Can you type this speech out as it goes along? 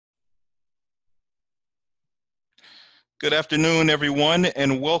Good afternoon, everyone,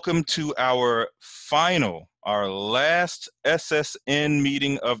 and welcome to our last SSN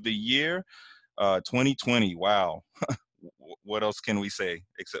meeting of the year, 2020. Wow. What else can we say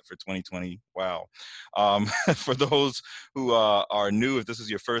except for 2020? Wow. For those who are new, if this is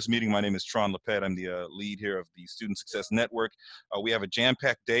your first meeting, my name is Tron Lepet. I'm the lead here of the Student Success Network. We have a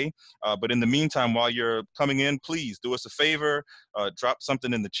jam-packed day, but in the meantime, while you're coming in, please do us a favor, drop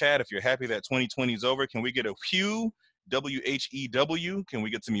something in the chat. If you're happy that 2020 is over, can we get a whew? WHEW, can we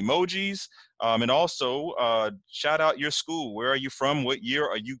get some emojis? And also shout out your school. Where are you from? What year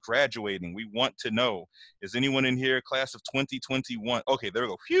are you graduating? We want to know. Is anyone in here class of 2021? Okay, there we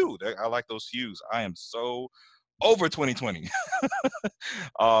go. Phew, I like those hues. I am so over 2020.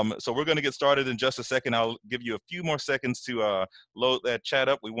 So we're going to get started in just a second. I'll give you a few more seconds to load that chat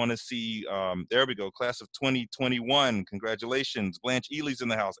up. We want to see, there we go, class of 2021. Congratulations. Blanche Ely's in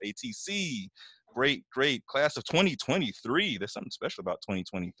the house. ATC. Great. Class of 2023. There's something special about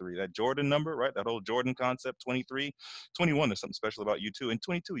 2023. That Jordan number, right? That old Jordan concept, 23. 21, there's something special about you too. And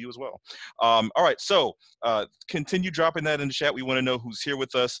 22, you as well. All right, so continue dropping that in the chat. We want to know who's here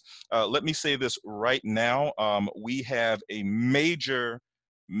with us. Let me say this right now. We have a major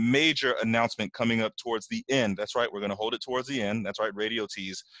announcement coming up towards the end. That's right, we're going to hold it towards the end. That's right, Radio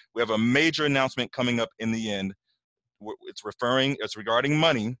Tees. We have a major announcement coming up in the end. It's regarding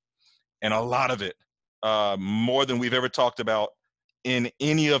money. And a lot of it, more than we've ever talked about in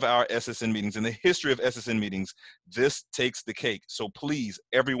any of our SSN meetings. In the history of SSN meetings, this takes the cake. So please,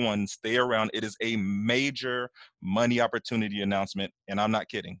 everyone, stay around. It is a major money opportunity announcement, and I'm not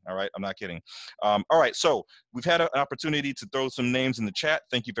kidding, all right? I'm not kidding. All right, so we've had an opportunity to throw some names in the chat.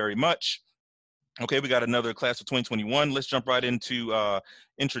 Thank you very much. Okay, we got another class of 2021. Let's jump right into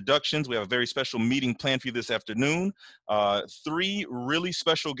introductions. We have a very special meeting planned for you this afternoon. 3 really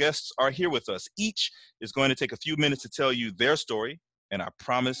special guests are here with us. Each is going to take a few minutes to tell you their story, and I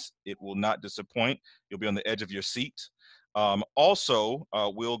promise it will not disappoint. You'll be on the edge of your seat. Also,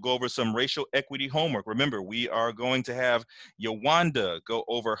 we'll go over some racial equity homework. Remember, we are going to have Yawanda go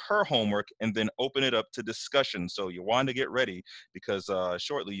over her homework and then open it up to discussion. So Yawanda, get ready because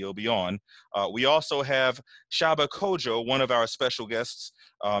shortly you'll be on. We also have Shaba Kojo, one of our special guests,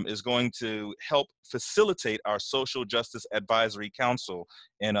 is going to help facilitate our Social Justice Advisory Council.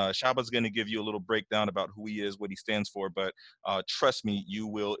 And Shaba's going to give you a little breakdown about who he is, what he stands for, but trust me, you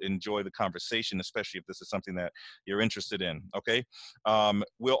will enjoy the conversation, especially if this is something that you're interested in, okay?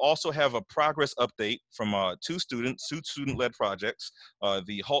 We'll also have a progress update from 2 student-led projects,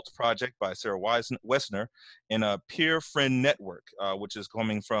 the HALT project by Sarah Wessner, and a Peer Friend Network, which is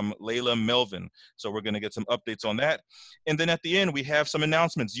coming from Layla Melvin. So we're gonna get some updates on that. And then at the end, we have some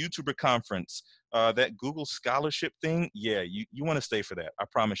announcements, YouTuber conference, that Google Scholarship thing, yeah, you want to stay for that. I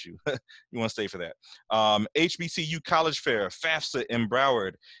promise you, you want to stay for that. HBCU College Fair, FAFSA in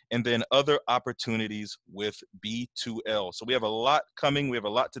Broward, and then other opportunities with B2L. So we have a lot coming. We have a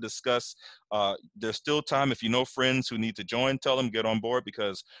lot to discuss. There's still time. If you know friends who need to join, tell them get on board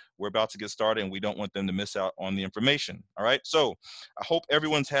because we're about to get started and we don't want them to miss out on the information. All right. So I hope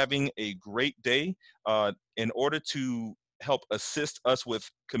everyone's having a great day. In order to help assist us with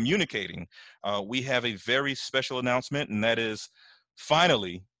communicating, we have a very special announcement, and that is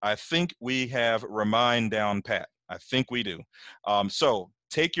finally, I think we have Remind down pat. I think we do. So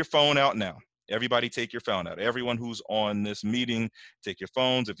take your phone out now. Everybody take your phone out. Everyone who's on this meeting, take your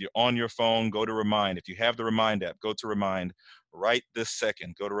phones. If you're on your phone, go to Remind. If you have the Remind app, go to Remind right this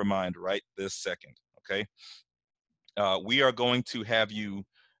second. Go to Remind right this second, okay? We are going to have you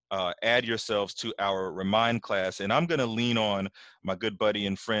add yourselves to our Remind class. And I'm gonna lean on my good buddy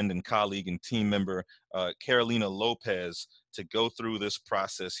and friend and colleague and team member, Carolina Lopez, to go through this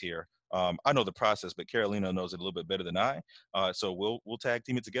process here. I know the process, but Carolina knows it a little bit better than I. So we'll tag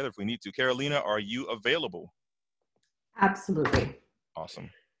team it together if we need to. Carolina, are you available? Absolutely. Awesome.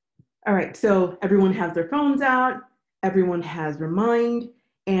 All right, so everyone has their phones out, everyone has Remind.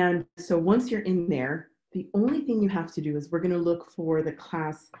 And so once you're in there, the only thing you have to do is we're going to look for the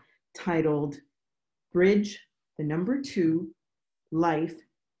class titled Bridge, the number 2, Life,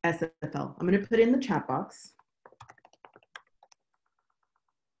 SFL. I'm going to put it in the chat box.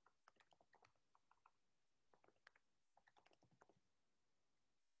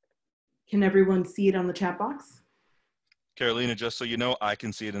 Can everyone see it on the chat box? Carolina, just so you know, I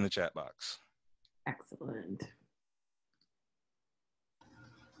can see it in the chat box. Excellent.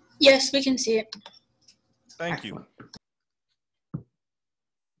 Yes, we can see it. Thank you.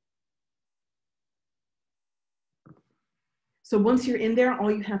 So once you're in there,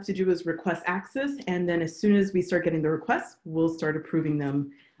 all you have to do is request access. And then as soon as we start getting the requests, we'll start approving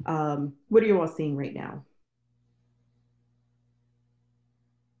them. What are you all seeing right now?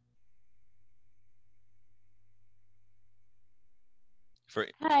 For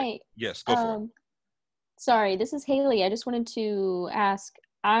Hi. yes, go for it. Sorry, this is Haley. I just wanted to ask,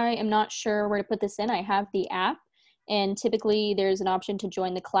 I am not sure where to put this in. I have the app, and typically there's an option to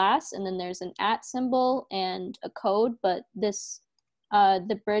join the class, and then there's an @ symbol and a code, but this,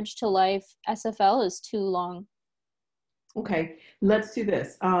 the Bridge to Life SFL is too long. Okay, let's do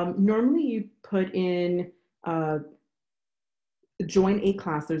this. Normally you put in join a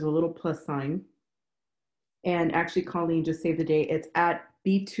class, there's a little plus sign. And actually, Colleen, just save the date. It's at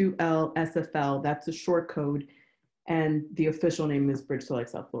B2L SFL. That's a short code. And the official name is Bridge to Life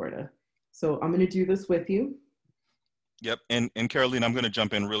South Florida. So I'm going to do this with you. Yep, and Caroline, I'm going to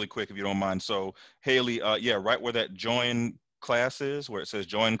jump in really quick if you don't mind. So Haley, yeah, right where that join class is, where it says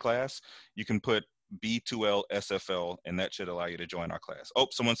join class, you can put B2L SFL, and that should allow you to join our class. Oh,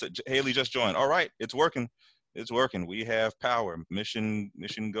 someone said Haley just joined. All right, it's working. It's working. We have power. Mission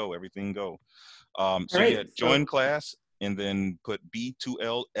go. Everything go. So right, yeah, join class and then put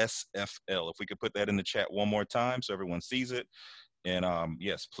B2L SFL. If we could put that in the chat one more time so everyone sees it. And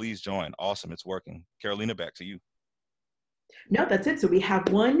yes, please join. Awesome, it's working. Carolina, back to you. No, that's it. So we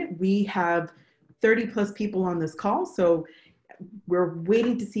have 30 plus people on this call. So we're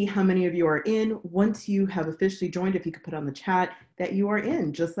waiting to see how many of you are in. Once you have officially joined, if you could put on the chat that you are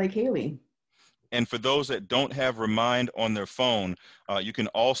in, just like Haley. And for those that don't have Remind on their phone, you can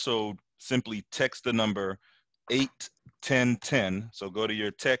also simply text the number 81010. So go to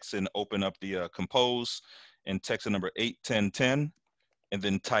your text and open up the Compose and text the number 81010, and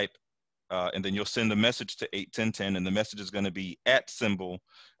then type, and then you'll send a message to 81010, and the message is going to be @ symbol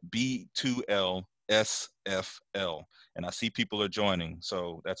B2L SFL. And I see people are joining,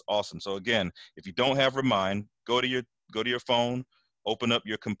 so that's awesome. So again, if you don't have Remind, go to your phone, open up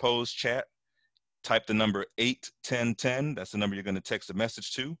your Compose chat, type the number 81010. That's the number you're going to text a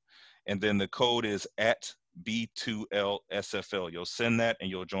message to. And then the code is @ B2L SFL. You'll send that and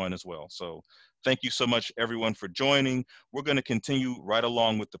you'll join as well. So thank you so much, everyone, for joining. We're going to continue right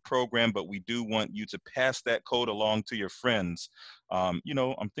along with the program, but we do want you to pass that code along to your friends. You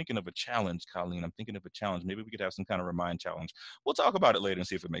know, I'm thinking of a challenge, Colleen. I'm thinking of a challenge. Maybe we could have some kind of Remind challenge. We'll talk about it later and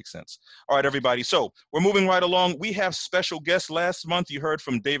see if it makes sense. All right, everybody. So we're moving right along. We have special guests. Last month, you heard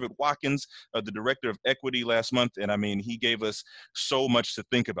from David Watkins, the Director of Equity last month. And I mean, he gave us so much to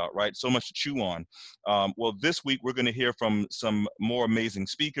think about, right? So much to chew on. Well, this week, we're going to hear from some more amazing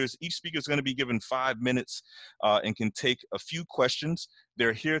speakers. Each speaker is going to be given 5 minutes and can take a few questions.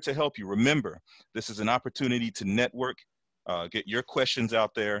 They're here to help you. Remember, this is an opportunity to network, get your questions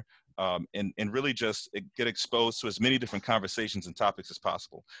out there, and really just get exposed to as many different conversations and topics as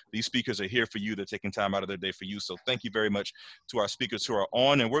possible. These speakers are here for you. They're taking time out of their day for you. So thank you very much to our speakers who are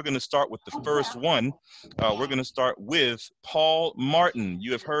on. And we're going to start with the first one. We're going to start with Paul Martin.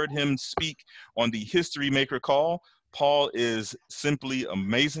 You have heard him speak on the History Maker call. Paul is simply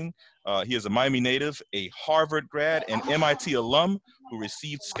amazing. He is a Miami native, a Harvard grad, and MIT alum who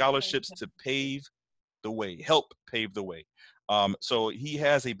received scholarships to help pave the way. So he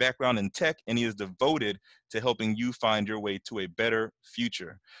has a background in tech, and he is devoted to helping you find your way to a better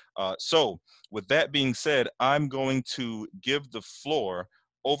future. So with that being said, I'm going to give the floor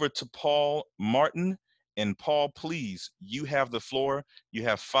over to Paul Martin. And Paul, please, you have the floor. You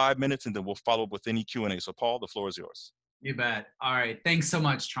have 5 minutes, and then we'll follow up with any Q&A. So Paul, the floor is yours. You bet. All right. Thanks so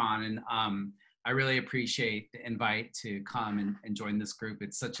much, Tron. And I really appreciate the invite to come and join this group.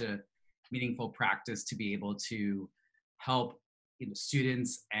 It's such a meaningful practice to be able to help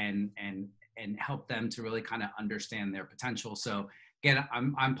students and help them to really kind of understand their potential. So again,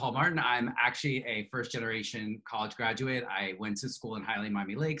 I'm Paul Martin. I'm actually a first-generation college graduate. I went to school in Hialeah,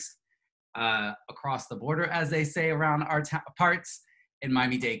 Miami Lakes, across the border, as they say around our parts in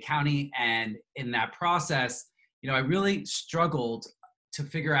Miami-Dade County. And in that process, I really struggled to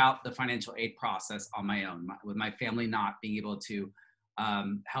figure out the financial aid process on my own. With my family not being able to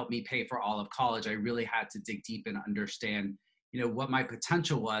help me pay for all of college, I really had to dig deep and understand, what my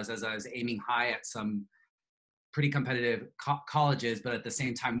potential was, as I was aiming high at some pretty competitive colleges, but at the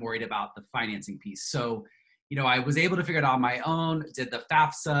same time worried about the financing piece. So, I was able to figure it out on my own, did the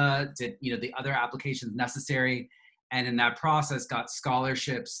FAFSA, did, the other applications necessary. And in that process, got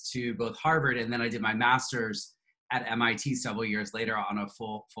scholarships to both Harvard, and then I did my master's at MIT several years later on a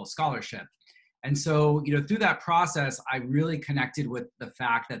full scholarship. And so, through that process, I really connected with the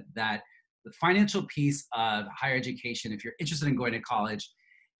fact that the financial piece of higher education, if you're interested in going to college,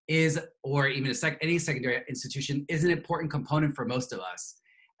 or even any secondary institution, is an important component for most of us.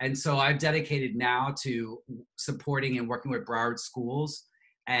 And so I've dedicated now to supporting and working with Broward schools,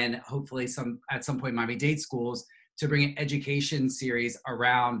 and hopefully at some point Miami-Dade schools, to bring an education series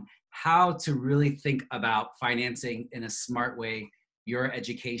around how to really think about financing in a smart way your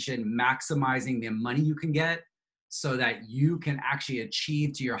education, maximizing the money you can get so that you can actually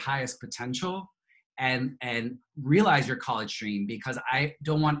achieve to your highest potential and realize your college dream. Because I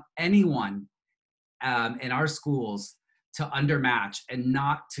don't want anyone in our schools to undermatch and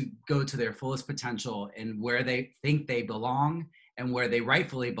not to go to their fullest potential and where they think they belong and where they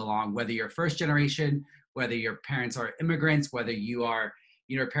rightfully belong, whether you're first generation, whether your parents are immigrants, whether you are,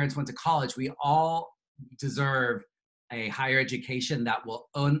 your parents went to college. We all deserve a higher education that will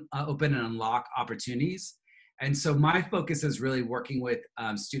open and unlock opportunities. And so my focus is really working with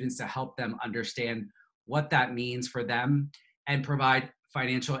students to help them understand what that means for them and provide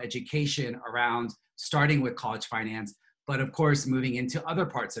financial education around starting with college finance, but of course, moving into other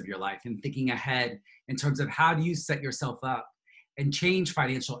parts of your life and thinking ahead in terms of how do you set yourself up and change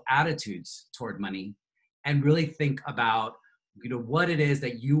financial attitudes toward money and really think about what it is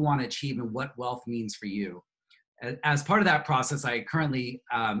that you want to achieve and what wealth means for you. As part of that process, I currently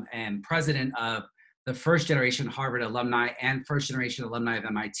am president of the first generation Harvard alumni and first generation alumni of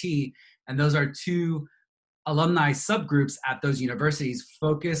MIT. And those are two alumni subgroups at those universities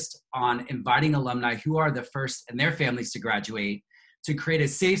focused on inviting alumni who are the first and their families to graduate to create a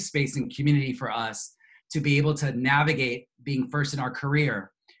safe space and community for us to be able to navigate being first in our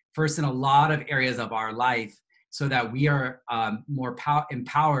career, first in a lot of areas of our life, so that we are more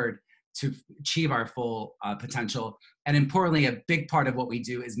empowered to achieve our full potential. And importantly, a big part of what we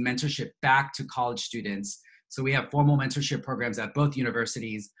do is mentorship back to college students. So we have formal mentorship programs at both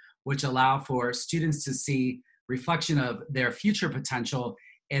universities, which allow for students to see reflection of their future potential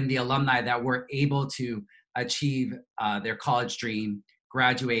in the alumni that were able to achieve their college dream,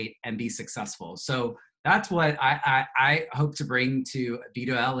 graduate, and be successful. So that's what I hope to bring to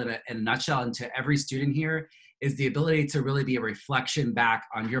B2L in a nutshell, and to every student here, is the ability to really be a reflection back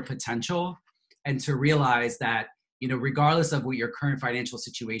on your potential and to realize that, regardless of what your current financial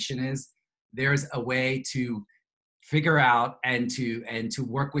situation is, there's a way to figure out and to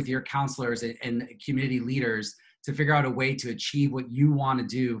work with your counselors and community leaders to figure out a way to achieve what you want to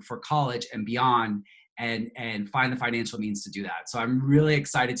do for college and beyond, and find the financial means to do that. So I'm really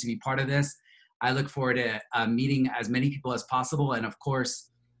excited to be part of this. I look forward to meeting as many people as possible, and of course,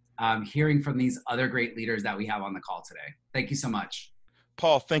 hearing from these other great leaders that we have on the call today. Thank you so much.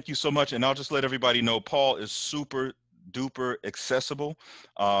 Paul, thank you so much. And I'll just let everybody know, Paul is super duper accessible.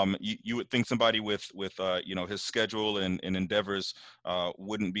 You would think somebody with his schedule and endeavors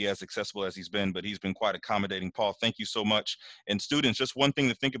wouldn't be as accessible as he's been, but he's been quite accommodating. Paul, thank you so much. And students, just one thing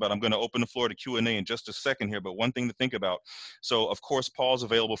to think about. I'm going to open the floor to Q&A in just a second here, but one thing to think about. So of course, Paul's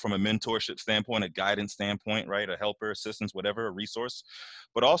available from a mentorship standpoint, a guidance standpoint, right? A helper, assistance, whatever, a resource.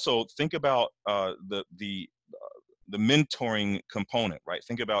 But also think about the mentoring component, right?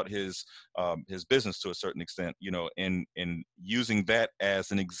 Think about his business to a certain extent, in using that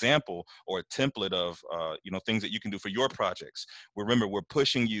as an example or a template of, things that you can do for your projects. Remember, we're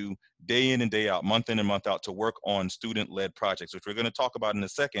pushing you day in and day out, month in and month out, to work on student-led projects, which we're going to talk about in a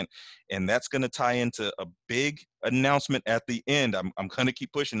second. And that's going to tie into a big announcement at the end. I'm going to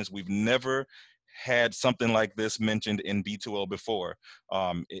keep pushing this. We've never had something like this mentioned in B2O before.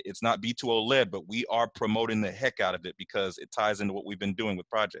 It's not B2O led, but we are promoting the heck out of it because it ties into what we've been doing with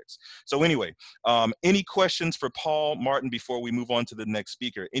projects. So anyway, any questions for Paul Martin before we move on to the next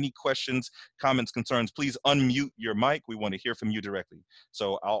speaker? Any questions, comments, concerns? Please unmute your mic. We want to hear from you directly.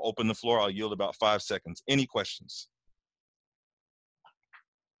 So I'll open the floor. I'll yield about 5 seconds. Any questions?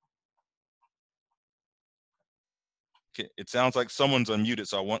 Okay, it sounds like someone's unmuted,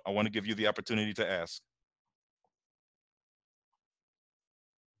 so I want to give you the opportunity to ask.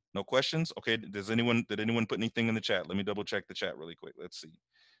 No questions? Okay, did anyone put anything in the chat? Let me double check the chat really quick. Let's see.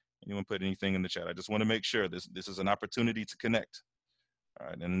 Anyone put anything in the chat? I just want to make sure this is an opportunity to connect. All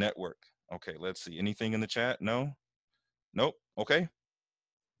right, and network. Okay, let's see. Anything in the chat? No? Nope. Okay.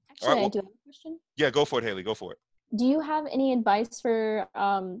 Actually, all right, I do have a question. Yeah, go for it, Haley. Go for it. Do you have any advice for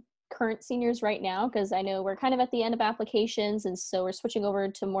current seniors right now? Because I know we're kind of at the end of applications, and so we're switching over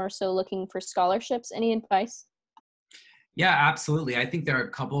to more so looking for scholarships. Any advice? Yeah, absolutely. I think there are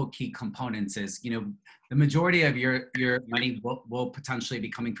a couple of key components. Is, the majority of your money will potentially be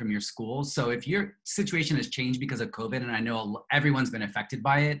coming from your school. So if your situation has changed because of COVID, and I know everyone's been affected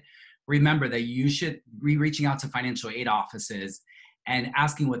by it, remember that you should be reaching out to financial aid offices and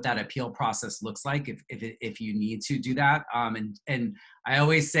asking what that appeal process looks like if you need to do that. And I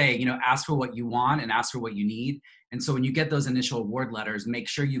always say, ask for what you want and ask for what you need. And so when you get those initial award letters, make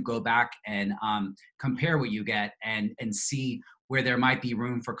sure you go back and compare what you get and see where there might be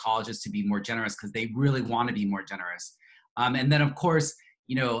room for colleges to be more generous, because they really want to be more generous. And then of course,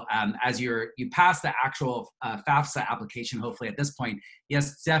 as you pass the actual FAFSA application, hopefully at this point,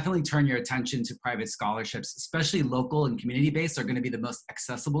 yes, definitely turn your attention to private scholarships, especially local and community-based are going to be the most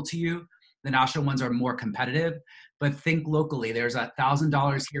accessible to you. The national ones are more competitive, but think locally. There's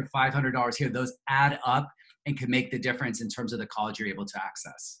 $1,000 here, $500 here. Those add up and can make the difference in terms of the college you're able to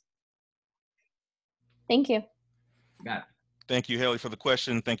access. Thank you. You got it. Thank you, Haley, for the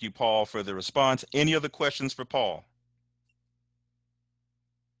question. Thank you, Paul, for the response. Any other questions for Paul?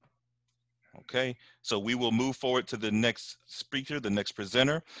 Okay, so we will move forward to the next speaker, the next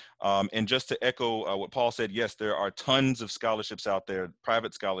presenter. And just to echo what Paul said, yes, there are tons of scholarships out there,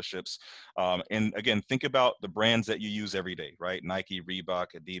 private scholarships. And again, think about the brands that you use every day, right? Nike, Reebok,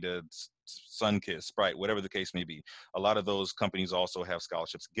 Adidas, Sunkist, Sprite, whatever the case may be. A lot of those companies also have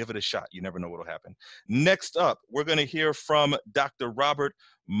scholarships. Give it a shot. You never know what'll happen. Next up, we're going to hear from Dr. Robert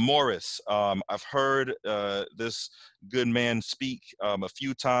Morris. I've heard this good man speak a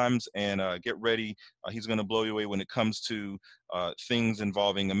few times, and get ready. He's going to blow you away when it comes to things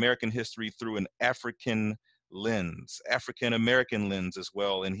involving American history through an African lens, African American lens as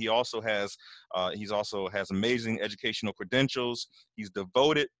well. And he also has amazing educational credentials. He's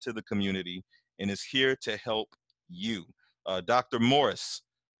devoted to the community and is here to help you. Dr. Morris,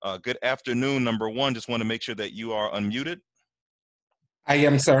 good afternoon. Number one, just want to make sure that you are unmuted. I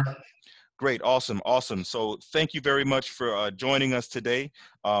am, sir. Great, awesome, awesome. So thank you very much for joining us today.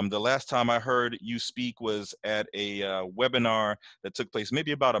 The last time I heard you speak was at a webinar that took place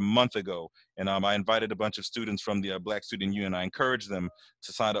maybe about a month ago. And I invited a bunch of students from the Black Student Union. I encouraged them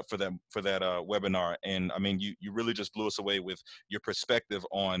to sign up for that webinar. And I mean, you really just blew us away with your perspective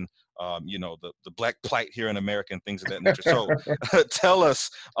on the Black plight here in America and things of that nature. So tell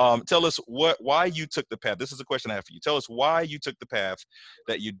us why you took the path. This is a question I have for you. Tell us why you took the path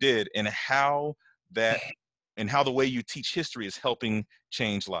that you did, and how the way you teach history is helping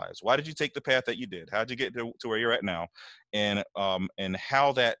change lives. Why did you take the path that you did? How did you get to where you're at now? And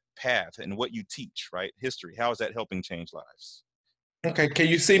how that path and what you teach, right? History, how is that helping change lives? Okay, can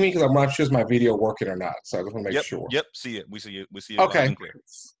you see me? Because I'm not sure is my video working or not. So I just want to make sure. Yep, see it. We see it. We see it. Okay. Loud and clear.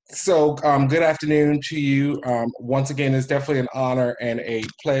 So good afternoon to you. Once again, it's definitely an honor and a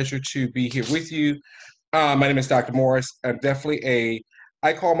pleasure to be here with you. My name is Dr. Morris. I'm definitely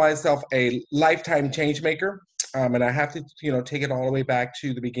I call myself a lifetime change maker. And I have to, take it all the way back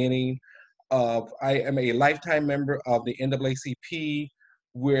to the beginning of, I am a lifetime member of the NAACP,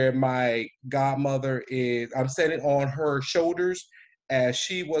 where my godmother I'm standing on her shoulders, as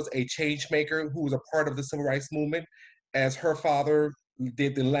she was a change maker who was a part of the civil rights movement, as her father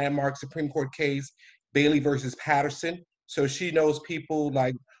did the landmark Supreme Court case, Bailey versus Patterson. So she knows people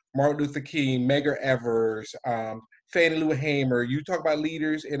like Martin Luther King, Medgar Evers, Fannie Lou Hamer. You talk about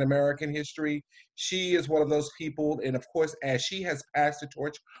leaders in American history. She is one of those people. And of course, as she has passed the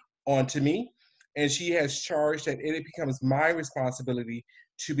torch on to me, and she has charged that it becomes my responsibility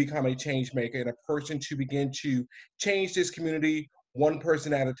to become a change maker and a person to begin to change this community one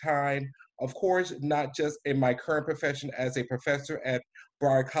person at a time. Of course, not just in my current profession as a professor at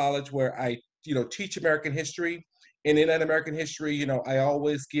Broward College, where I teach American history. And in that American history, I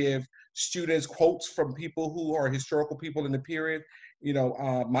always give students quotes from people who are historical people in the period.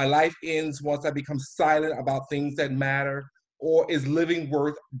 My life ends once I become silent about things that matter, or is living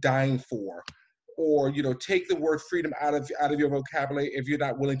worth dying for, or take the word freedom out of your vocabulary if you're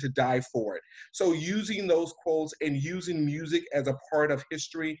not willing to die for it. So using those quotes and using music as a part of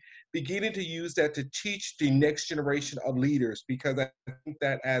history, beginning to use that to teach the next generation of leaders, because I think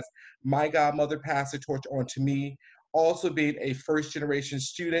that as my godmother passed the torch on to me, also being a first generation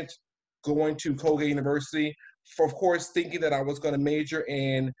student, going to Colgate University, of course, thinking that I was going to major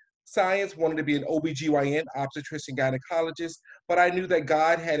in science, wanted to be an OBGYN, obstetrician gynecologist, but I knew that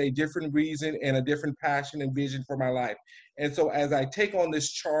God had a different reason and a different passion and vision for my life. And so as I take on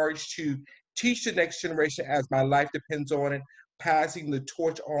this charge to teach the next generation, as my life depends on it, passing the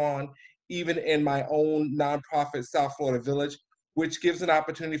torch on, even in my own nonprofit, South Florida Village, which gives an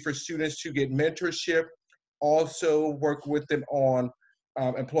opportunity for students to get mentorship, also work with them on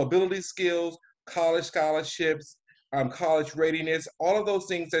employability skills, college scholarships, college readiness, all of those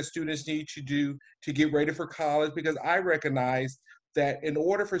things that students need to do to get ready for college, because I recognize that in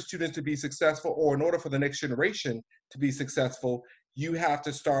order for students to be successful, or in order for the next generation to be successful, you have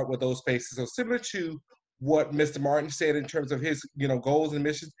to start with those bases. So similar to what Mr. Martin said in terms of his goals and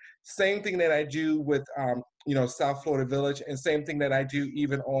missions, same thing that I do with South Florida Village, and same thing that I do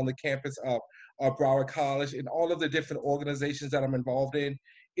even on the campus of Broward College and all of the different organizations that I'm involved in,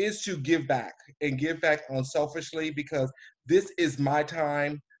 is to give back, and give back unselfishly, because this is my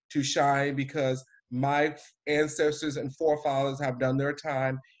time to shine, because my ancestors and forefathers have done their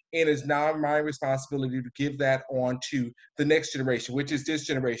time, and it's now my responsibility to give that on to the next generation, which is this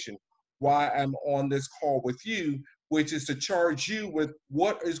generation. Why I'm on this call with you, which is to charge you with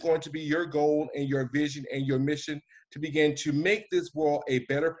what is going to be your goal and your vision and your mission to begin to make this world a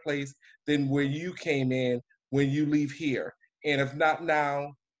better place than where you came in when you leave here. And if not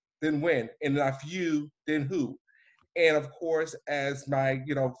now, then when? And if you, then who? And of course, as my,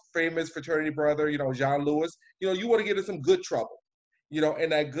 famous fraternity brother, John Lewis, you want to get in some good trouble.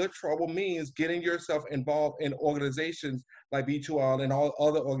 And that good trouble means getting yourself involved in organizations like B2L and all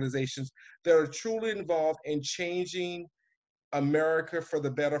other organizations that are truly involved in changing America for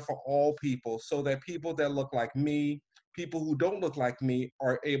the better for all people, so that people that look like me, people who don't look like me,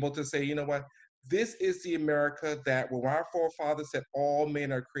 are able to say, you know what, this is the America that when our forefathers said all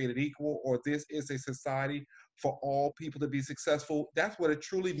men are created equal, or this is a society for all people to be successful. That's what it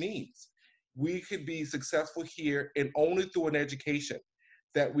truly means. We could be successful here, and only through an education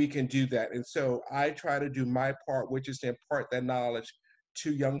that we can do that. And so I try to do my part, which is to impart that knowledge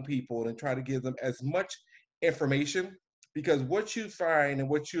to young people and try to give them as much information, because what you find and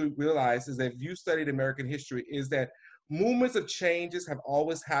what you realize is that if you studied American history, is that movements of changes have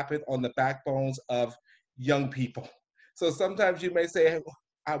always happened on the backbones of young people. So sometimes you may say,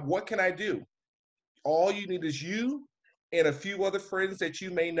 what can I do? All you need is you and a few other friends that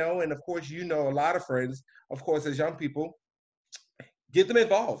you may know. And of course, you know a lot of friends, of course, as young people. Get them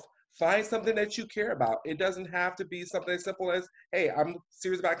involved. Find something that you care about. It doesn't have to be something as simple as, hey, I'm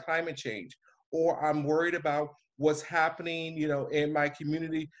serious about climate change, or I'm worried about what's happening, in my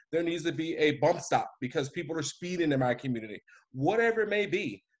community. There needs to be a bump stop because people are speeding in my community. Whatever it may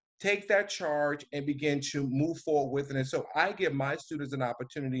be, take that charge and begin to move forward with it. And so I give my students an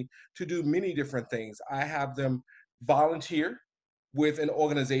opportunity to do many different things. I have them volunteer with an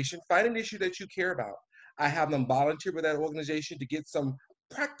organization, find an issue that you care about. I have them volunteer with that organization to get some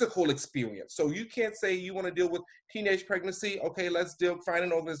practical experience. So you can't say you want to deal with teenage pregnancy. Okay, find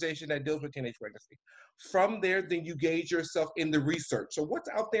an organization that deals with teenage pregnancy. From there, then you gauge yourself in the research. So what's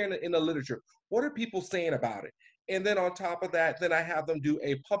out there in the literature? What are people saying about it? And then on top of that, then I have them do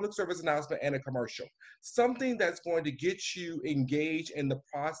a public service announcement and a commercial. Something that's going to get you engaged in the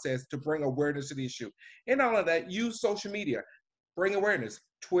process to bring awareness to the issue. And all of that, use social media. Bring awareness.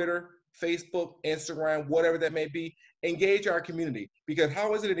 Twitter, Facebook, Instagram, whatever that may be. Engage our community. Because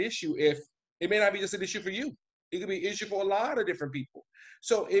how is it an issue if it may not be just an issue for you? It could be an issue for a lot of different people.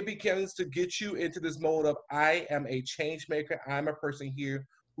 So it begins to get you into this mode of, I am a change maker. I'm a person here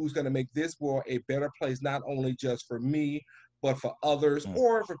who's going to make this world a better place, not only just for me, but for others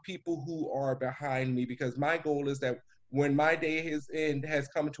or for people who are behind me. Because my goal is that when my day has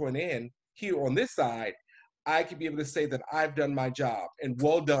come to an end here on this side, I can be able to say that I've done my job, and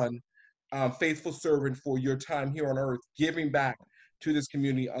well done, faithful servant, for your time here on earth, giving back to this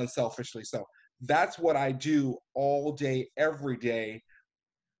community unselfishly. So that's what I do all day, every day,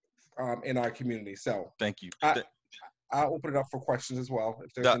 in our community. So Thank you. I'll open it up for questions as well,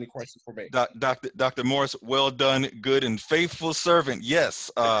 if there's any questions for me. Dr. Morris, well done, good and faithful servant. Yes.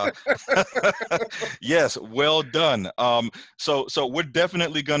 Yes, well done. So we're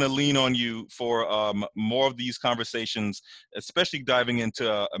definitely going to lean on you for more of these conversations, especially diving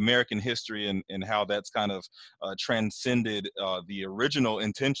into American history and how that's kind of transcended the original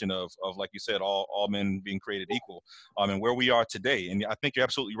intention of, like you said, all men being created equal, and where we are today. And I think you're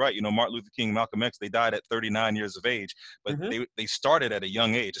absolutely right. Martin Luther King, Malcolm X, they died at 39 years of age. But they started at a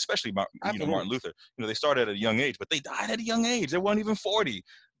young age, especially Martin Luther. They started at a young age, but they died at a young age. They weren't even 40.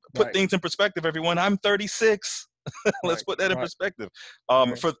 Put things in perspective, everyone. I'm 36. Let's put that in perspective.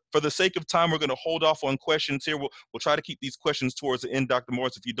 For the sake of time, we're going to hold off on questions here. We'll try to keep these questions towards the end, Dr.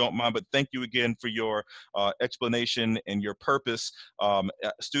 Morris, if you don't mind. But thank you again for your explanation and your purpose.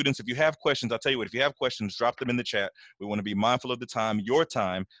 Students, if you have questions, I'll tell you what, if you have questions, drop them in the chat. We want to be mindful of the time, your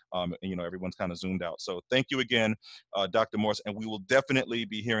time. And, everyone's kind of zoomed out. So thank you again, Dr. Morris. And we will definitely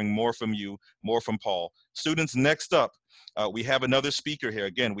be hearing more from you, more from Paul. Students, next up, we have another speaker here.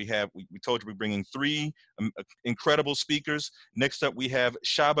 Again, we told you we're bringing three incredible speakers. Next up, we have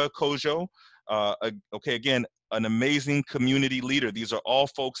Shaba Kojo. Okay, again, an amazing community leader. These are all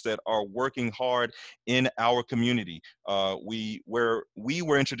folks that are working hard in our community. We were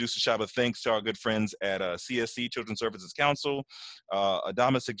introduced to Shaba thanks to our good friends at CSC, Children's Services Council.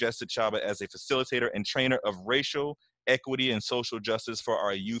 Adama suggested Shaba as a facilitator and trainer of racial equity and social justice for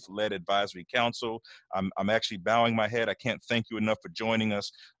our youth-led advisory council. I'm actually bowing my head. I can't thank you enough for joining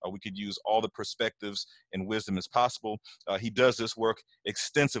us. We could use all the perspectives and wisdom as possible. He does this work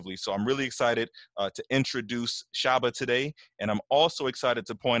extensively, so I'm really excited to introduce Shaba today, and I'm also excited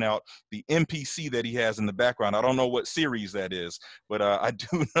to point out the MPC that he has in the background. I don't know what series that is, but I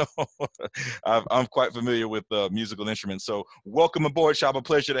do know I'm quite familiar with musical instruments. So welcome aboard, Shaba.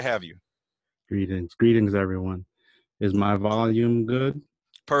 Pleasure to have you. Greetings, everyone. Is my volume good?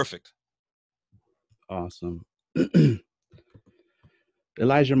 Perfect. Awesome.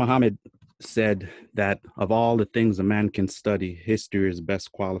 Elijah Muhammad said that of all the things a man can study, history is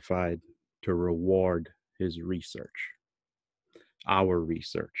best qualified to reward his research, our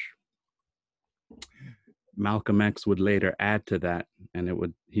research. Malcolm X would later add to that,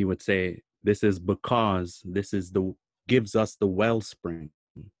 and he would say, this is because gives us the wellspring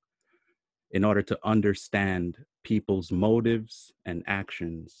in order to understand people's motives and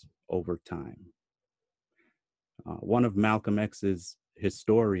actions over time. One of Malcolm X's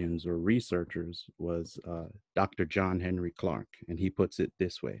historians or researchers was Dr. John Henry Clark, and he puts it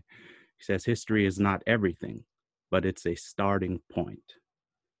this way. He says, history is not everything, but it's a starting point.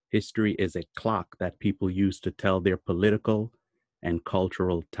 History is a clock that people use to tell their political and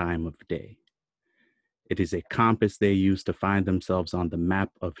cultural time of day. It is a compass they use to find themselves on the map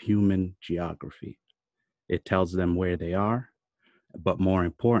of human geography. It tells them where they are, but more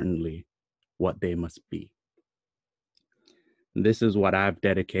importantly, what they must be. This is what I've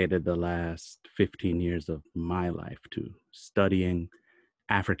dedicated the last 15 years of my life to, studying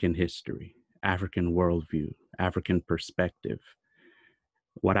African history, African worldview, African perspective,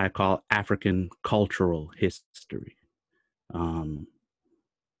 what I call African cultural history.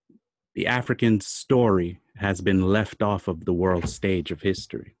 The African story has been left off of the world stage of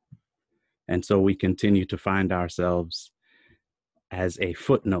history. And so we continue to find ourselves as a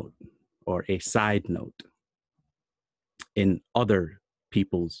footnote or a side note in other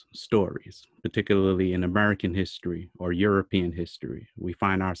people's stories, particularly in American history or European history. We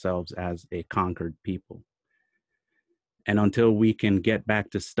find ourselves as a conquered people. And until we can get back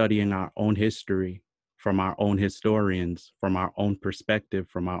to studying our own history from our own historians, from our own perspective,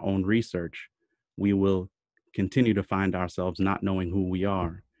 from our own research, we will continue to find ourselves not knowing who we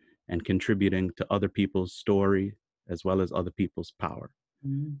are and contributing to other people's story as well as other people's power.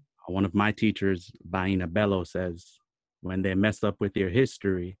 Mm-hmm. One of my teachers, Baina Bello, says, when they mess up with your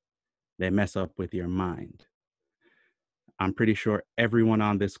history, they mess up with your mind. I'm pretty sure everyone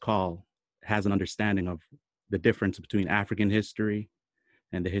on this call has an understanding of the difference between African history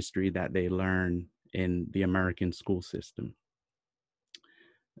and the history that they learn in the American school system.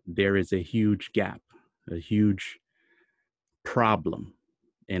 There is a huge gap, a huge problem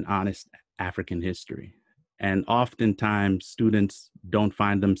in honest African history. And oftentimes students don't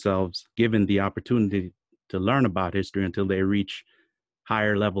find themselves given the opportunity to learn about history until they reach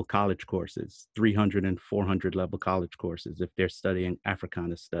higher level college courses, 300 and 400 level college courses, if they're studying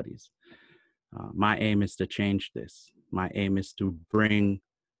Africana studies. My aim is to change this. My aim is to bring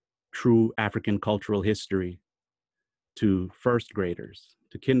true African cultural history to first graders,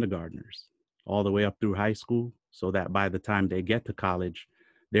 to kindergartners, all the way up through high school, so that by the time they get to college,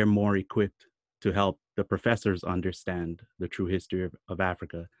 they're more equipped to help the professors understand the true history of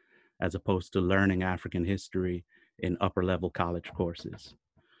Africa, as opposed to learning African history in upper level college courses.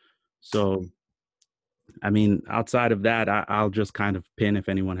 So, I mean, outside of that, I'll just kind of pin if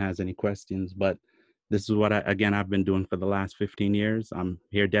anyone has any questions, but this is what I've been doing for the last 15 years. I'm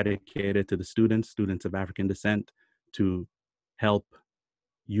here dedicated to the students of African descent, to help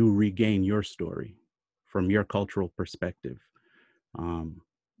you regain your story from your cultural perspective.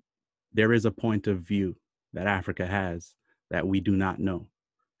 There is a point of view that Africa has that we do not know.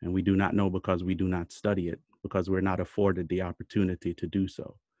 And we do not know because we do not study it, because we're not afforded the opportunity to do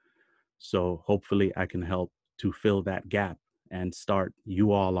so. So hopefully I can help to fill that gap and start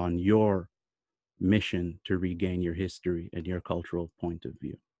you all on your mission to regain your history and your cultural point of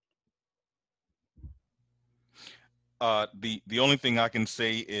view. The only thing I can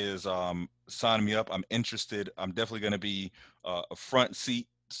say is sign me up. I'm interested. I'm definitely going to be a front seat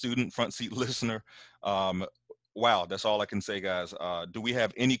student, front seat listener. Wow, that's all I can say, guys. Do we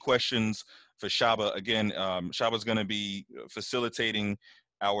have any questions for Shaba? Again, Shaba's going to be facilitating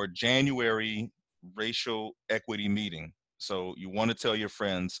our January racial equity meeting. So you want to tell your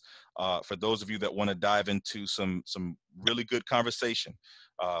friends, for those of you that want to dive into some really good conversation,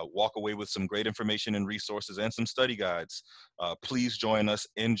 walk away with some great information and resources and some study guides, please join us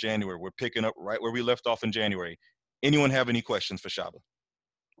in January. We're picking up right where we left off in January. Anyone have any questions for Shaba?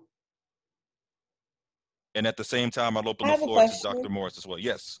 And at the same time, I'll open I the have a floor to question. Dr. Morris as well.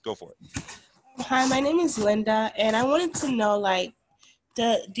 Yes, go for it. Hi, my name is Linda, and I wanted to know, like,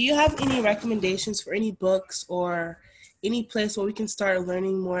 do you have any recommendations for any books or any place where we can start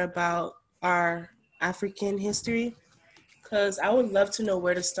learning more about our African history? Because I would love to know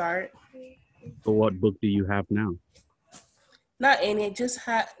where to start. So what book do you have now? Not any, just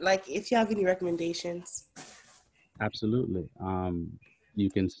like if you have any recommendations. Absolutely.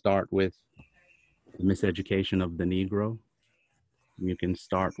 You can start with The Miseducation of the Negro. You can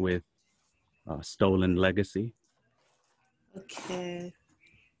start with Stolen Legacy. Okay.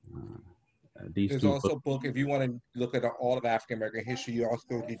 These There's two also books. a book, if you want to look at all of African American history, you also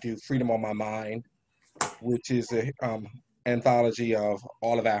can do Freedom on My Mind, which is a anthology of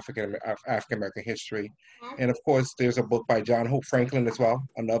all of African American history. And of course, there's a book by John Hope Franklin as well,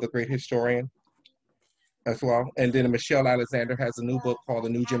 another great historian as well. And then Michelle Alexander has a new book called The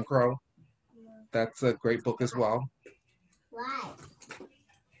New Jim Crow. That's a great book as well.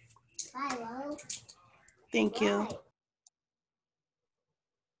 Thank you.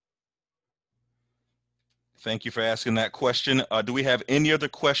 Thank you for asking that question. Do we have any other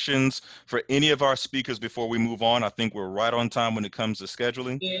questions for any of our speakers before we move on? I think we're right on time when it comes to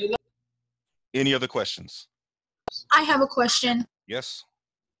scheduling. Any other questions? I have a question. Yes.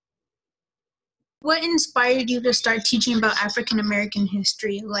 What inspired you to start teaching about African American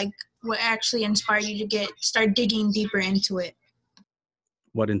history? Like, what actually inspired you to start digging deeper into it?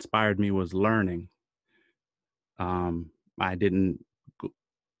 What inspired me was learning. I didn't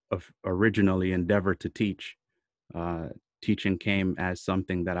originally endeavor to teach. Teaching came as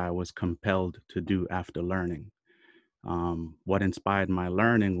something that I was compelled to do after learning. What inspired my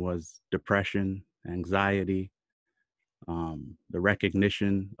learning was depression, anxiety, the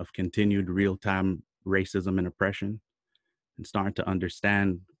recognition of continued real-time racism and oppression, and starting to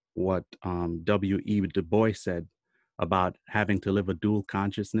understand what W.E. Du Bois said about having to live a dual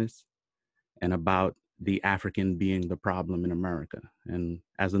consciousness and about the African being the problem in America. And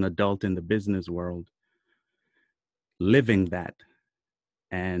as an adult in the business world, living that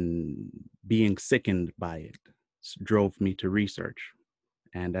and being sickened by it drove me to research.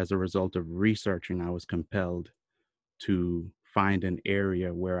 And as a result of researching, I was compelled to find an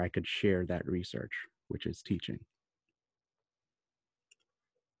area where I could share that research, which is teaching.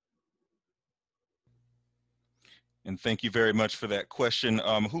 And thank you very much for that question.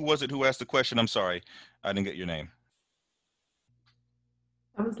 Who was it who asked the question? I'm sorry, I didn't get your name.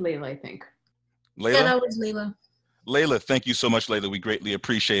 That was Layla, I think. Layla? Yeah, that was Layla. Layla, thank you so much, Layla. We greatly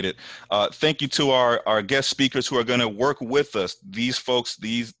appreciate it. Thank you to our guest speakers who are going to work with us. These folks,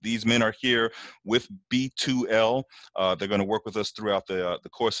 these men are here with B2L. They're going to work with us throughout the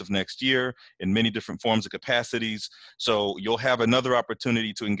course of next year in many different forms of capacities. So you'll have another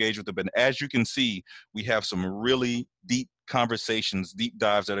opportunity to engage with them. But as you can see, we have some really deep conversations, deep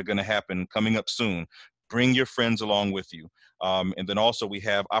dives that are going to happen coming up soon. Bring your friends along with you. And then also we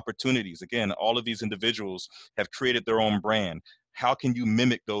have opportunities. Again, all of these individuals have created their own brand. How can you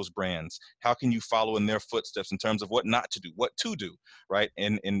mimic those brands? How can you follow in their footsteps in terms of what not to do, what to do, right?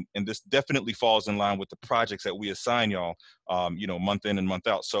 And this definitely falls in line with the projects that we assign y'all, month in and month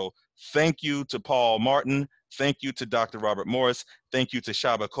out. So thank you to Paul Martin. Thank you to Dr. Robert Morris. Thank you to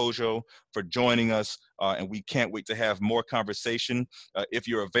Shaba Kojo for joining us. And we can't wait to have more conversation. If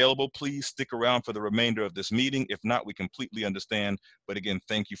you're available, please stick around for the remainder of this meeting. If not, we completely understand. But again,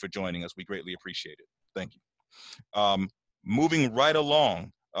 thank you for joining us. We greatly appreciate it. Thank you. Moving right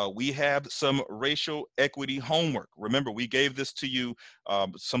along, we have some racial equity homework. Remember, we gave this to you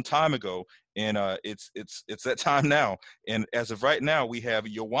some time ago, and it's that time now. And as of right now, we have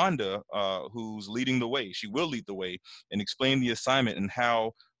Yawanda who's leading the way. She will lead the way and explain the assignment and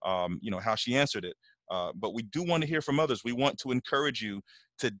how how she answered it. But we do want to hear from others. We want to encourage you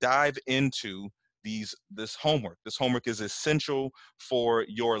to dive into this homework. This homework is essential for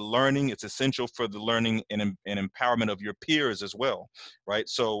your learning. It's essential for the learning and empowerment of your peers as well, right?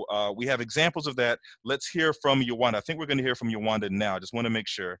 So we have examples of that. Let's hear from Yawanda. I think we're going to hear from Yawanda now. I just want to make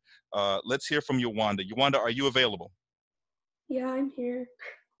sure. Let's hear from Yawanda. Yawanda, are you available? Yeah, I'm here.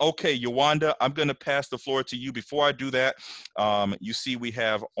 Okay, Yawanda, I'm going to pass the floor to you. Before I do that, you see we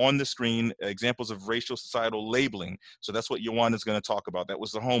have on the screen examples of racial societal labeling. So that's what Yawanda is going to talk about. That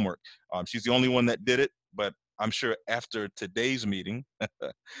was the homework. She's the only one that did it, but I'm sure after today's meeting,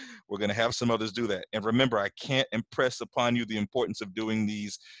 we're going to have some others do that. And remember, I can't impress upon you the importance of doing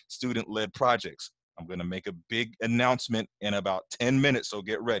these student-led projects. I'm going to make a big announcement in about 10 minutes, so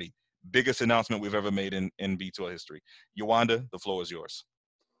get ready. Biggest announcement we've ever made in B2L history. Yawanda, the floor is yours.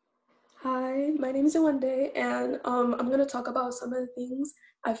 Hi, my name is Yawande, and I'm going to talk about some of the things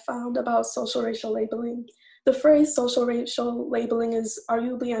I found about social racial labeling. The phrase social racial labeling is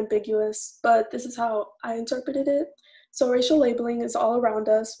arguably ambiguous, but this is how I interpreted it. So racial labeling is all around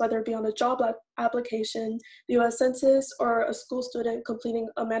us, whether it be on a job application, the US Census, or a school student completing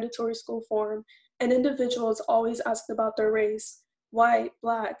a mandatory school form. An individual is always asked about their race: white,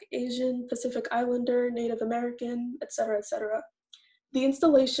 Black, Asian, Pacific Islander, Native American, etc., etc. The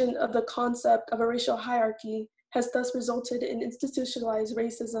installation of the concept of a racial hierarchy has thus resulted in institutionalized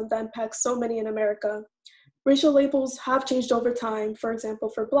racism that impacts so many in America. Racial labels have changed over time, for example,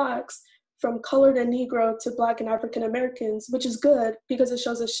 for Blacks, from colored and Negro to Black and African Americans, which is good because it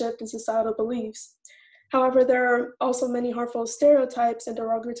shows a shift in societal beliefs. However, there are also many harmful stereotypes and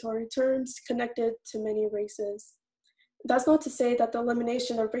derogatory terms connected to many races. That's not to say that the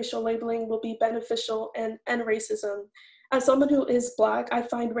elimination of racial labeling will be beneficial and end racism. As someone who is Black, I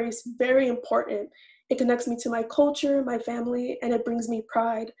find race very important. It connects me to my culture, my family, and it brings me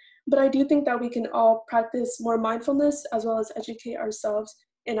pride. But I do think that we can all practice more mindfulness as well as educate ourselves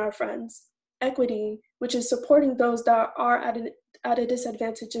and our friends. Equity, which is supporting those that are at a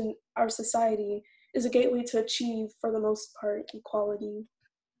disadvantage in our society, is a gateway to achieve, for the most part, equality.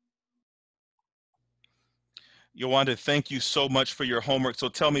 Yawanda, thank you so much for your homework. So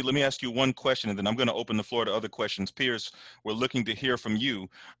tell me, let me ask you one question, and then I'm going to open the floor to other questions. Pierce, we're looking to hear from you.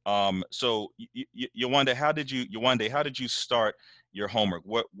 Yawanda, how did you start your homework?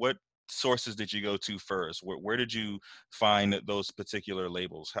 What sources did you go to first? Where did you find those particular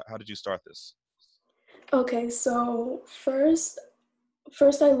labels? How did you start this? Okay, so first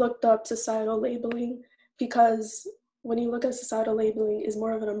I looked up societal labeling, because when you look at societal labeling is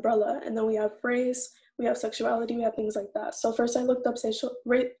more of an umbrella, and then we have race, we have sexuality, we have things like that. So first I looked up social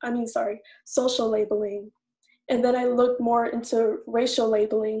labeling. And then I looked more into racial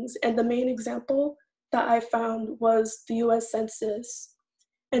labelings. And the main example that I found was the US Census.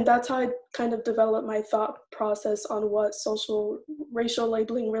 And that's how I kind of developed my thought process on what racial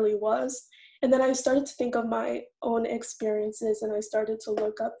labeling really was. And then I started to think of my own experiences, and I started to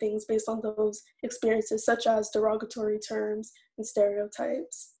look up things based on those experiences, such as derogatory terms and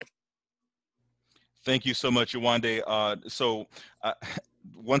stereotypes. Thank you so much, Yawande.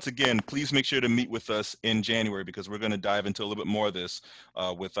 Once again, please make sure to meet with us in January, because we're going to dive into a little bit more of this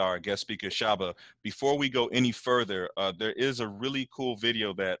with our guest speaker, Shaba. Before we go any further, there is a really cool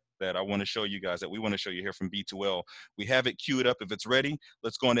video that I want to show you guys, that we want to show you here from B2L. We have it queued up. If it's ready,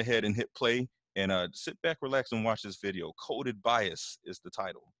 let's go on ahead and hit play and sit back, relax, and watch this video. Coded Bias is the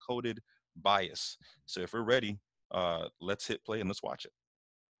title, Coded Bias. So if we're ready, let's hit play and let's watch it.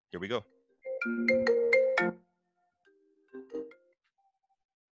 Here we go.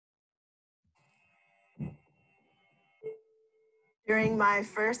 During my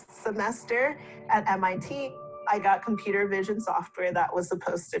first semester at MIT, I got computer vision software that was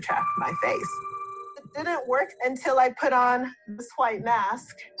supposed to track my face. It didn't work until I put on this white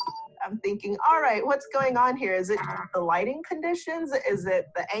mask. I'm thinking, all right, what's going on here? Is it the lighting conditions? Is it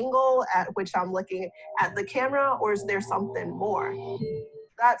the angle at which I'm looking at the camera, or is there something more?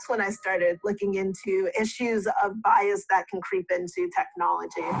 That's when I started looking into issues of bias that can creep into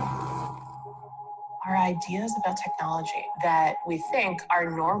technology. Our ideas about technology that we think are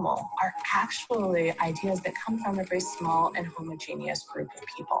normal are actually ideas that come from a very small and homogeneous group of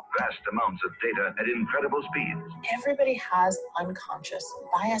people. Vast amounts of data at incredible speeds. Everybody has unconscious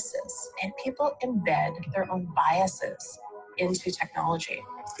biases, and people embed their own biases into technology.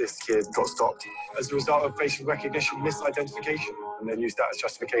 This kid got stopped as a result of facial recognition misidentification, and then used that as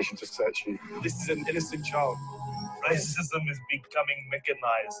justification to search you. This is an innocent child. Racism is becoming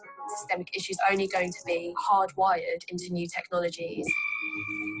mechanized. Systemic issues are only going to be hardwired into new technologies.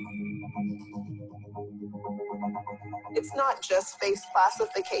 It's not just face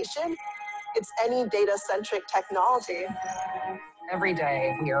classification, it's any data-centric technology. Every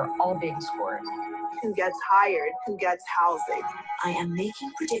day, we are all being scored. Who gets hired? Who gets housing? I am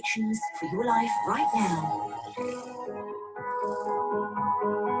making predictions for your life right now.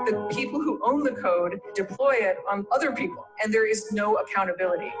 The people who own the code deploy it on other people, and there is no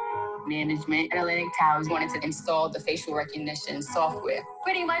accountability. Management analytic towers wanted to install the facial recognition software.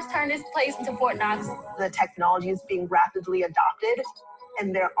 Pretty much turn this place into Fort Knox. The technology is being rapidly adopted,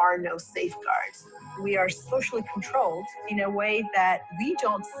 and there are no safeguards. We are socially controlled in a way that we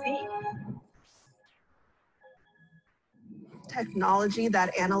don't see. Technology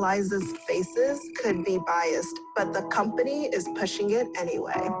that analyzes faces could be biased, but the company is pushing it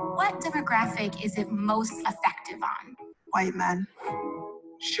anyway. What demographic is it most effective on? White men.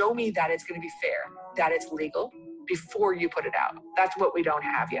 Show me that it's going to be fair, that it's legal, before you put it out. That's what we don't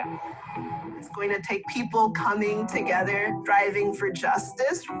have yet. It's going to take people coming together, driving for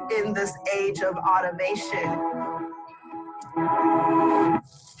justice in this age of automation.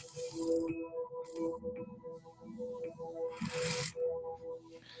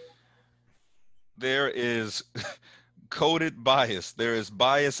 There is coded bias. There is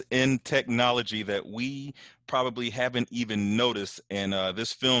bias in technology that we probably haven't even noticed. And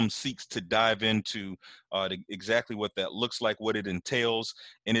this film seeks to dive into exactly what that looks like, what it entails.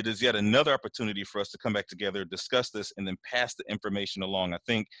 And it is yet another opportunity for us to come back together, discuss this, and then pass the information along. I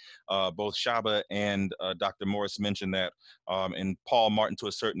think both Shaba and Dr. Morris mentioned that, and Paul Martin to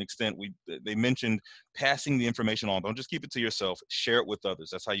a certain extent. They mentioned passing the information on. Don't just keep it to yourself, share it with others.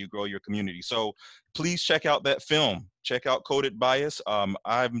 That's how you grow your community. So please check out that film. Check out Coded Bias. I'm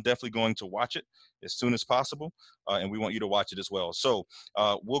definitely going to watch it as soon as possible, and we want you to watch it as well. So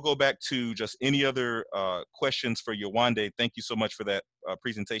we'll go back to just any other questions for Yawande. Thank you so much for that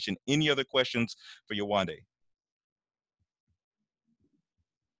presentation. Any other questions for Yawande?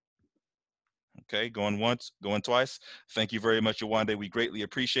 Okay, going once, going twice. Thank you very much, Yawande. We greatly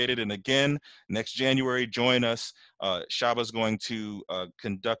appreciate it. And again, next January, join us. Shaba's going to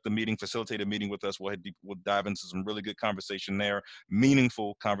conduct the meeting, facilitate a meeting with us. We'll dive into some really good conversation there,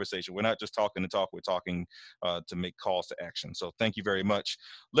 meaningful conversation. We're not just talking to talk, we're talking to make calls to action. So thank you very much.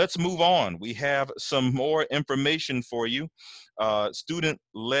 Let's move on. We have some more information for you.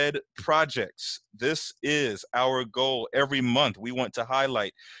 Student-led projects. This is our goal every month. We want to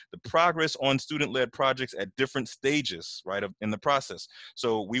highlight the progress on student-led projects at different stages, right, in the process.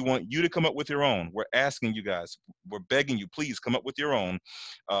 So we want you to come up with your own. We're asking you guys, we're begging you, please come up with your own.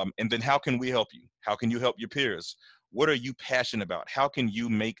 And then how can we help you? How can you help your peers? What are you passionate about? How can you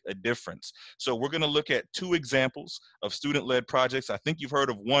make a difference? So we're going to look at 2 examples of student-led projects. I think you've heard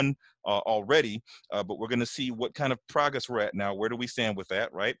of one already, but we're going to see what kind of progress we're at now. Where do we stand with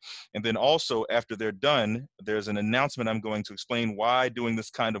that, right? And then also, after they're done, there's an announcement I'm going to explain why doing this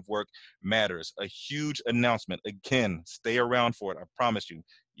kind of work matters. A huge announcement. Again, stay around for it. I promise you.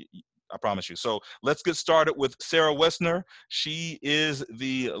 I promise you. So let's get started with Sarah Wessner. She is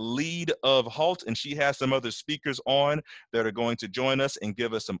the lead of HALT, and she has some other speakers on that are going to join us and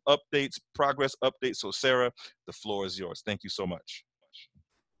give us some updates, progress updates. So Sarah, the floor is yours. Thank you so much.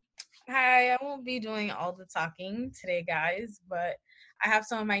 Hi, I won't be doing all the talking today, guys, but I have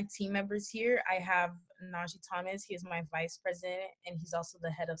some of my team members here. I have Najee Thomas. He is my vice president, and he's also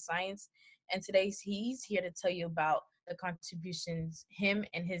the head of science. And today he's here to tell you about the contributions him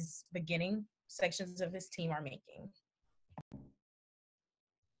and his beginning sections of his team are making.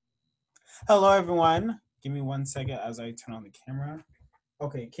 Hello, everyone. Give me 1 second as I turn on the camera.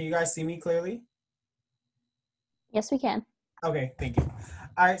 Okay, can you guys see me clearly? Yes, we can. Okay, thank you.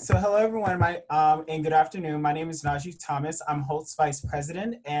 All right, so hello everyone, and good afternoon. My name is Najee Thomas. I'm HALT's vice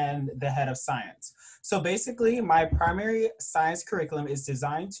president and the head of science. So basically, my primary science curriculum is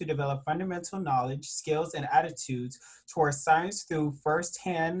designed to develop fundamental knowledge, skills, and attitudes towards science through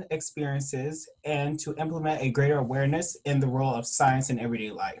firsthand experiences and to implement a greater awareness in the role of science in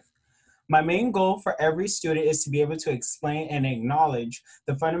everyday life. My main goal for every student is to be able to explain and acknowledge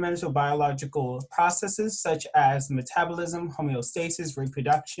the fundamental biological processes such as metabolism, homeostasis,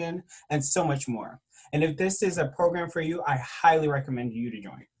 reproduction, and so much more. And if this is a program for you, I highly recommend you to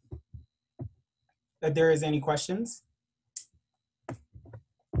join. If there is any questions? All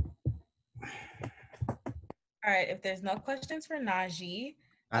right, if there's no questions for Najee,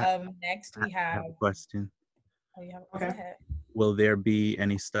 next we have a question. Oh, you have, okay. Go ahead. Will there be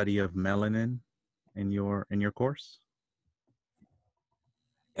any study of melanin in your course?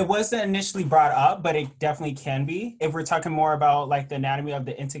 It wasn't initially brought up, but it definitely can be. If we're talking more about like the anatomy of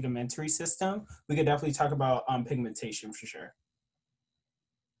the integumentary system, we could definitely talk about pigmentation for sure.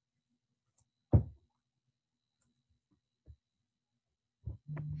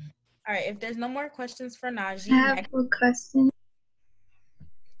 All right, if there's no more questions for Najee, I have a question.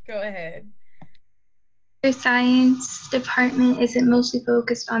 Go ahead. The science department, is it mostly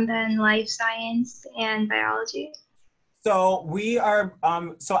focused on then life science and biology? So we are,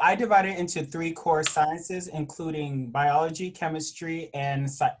 so I divide it into 3 core sciences, including biology, chemistry, and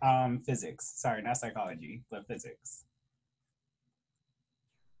physics. Sorry, not psychology, but physics.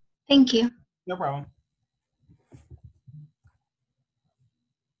 Thank you. No problem.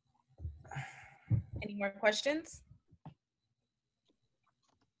 Any more questions?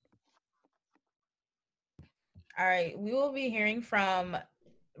 All right, we will be hearing from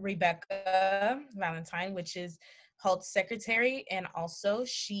Rebecca Valentine, which is HALT's secretary, and also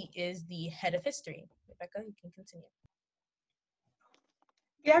she is the head of history. Rebecca, you can continue.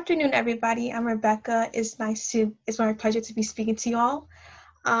 Good afternoon, everybody. I'm Rebecca. It's my pleasure to be speaking to you all.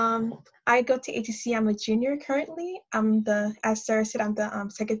 I go to ATC. I'm a junior currently. As Sarah said, I'm the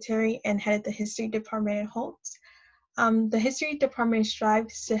secretary and head of the history department at Holtz. The history department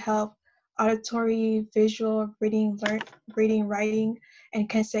strives to help auditory, visual, reading, writing, and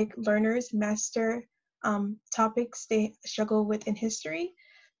kinesthetic learners master topics they struggle with in history.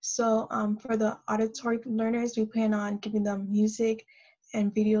 So for the auditory learners, we plan on giving them music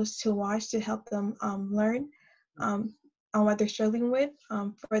and videos to watch to help them learn on what they're struggling with.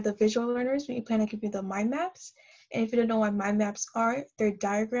 For the visual learners, we plan on giving them mind maps. And if you don't know what mind maps are, they're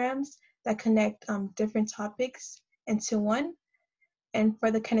diagrams that connect different topics into one. And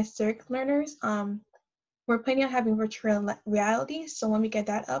for the kinesthetic learners, we're planning on having virtual reality. So when we get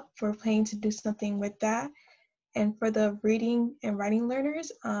that up, we're planning to do something with that. And for the reading and writing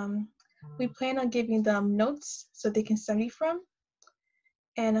learners, we plan on giving them notes so they can study from.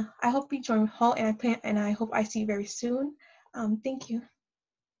 And I hope you join Hall, and I hope I see you very soon. Thank you.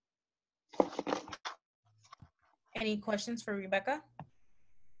 Any questions for Rebecca?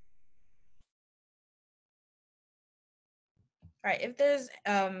 All right, if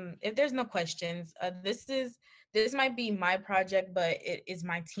there's no questions, this might be my project, but it is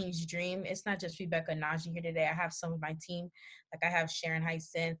my team's dream. It's not just Rebecca and Najee here today. I have some of my team, like I have Sharon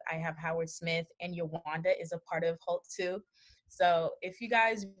Hyacinth, I have Howard Smith, and Yawanda is a part of Holt too. So if you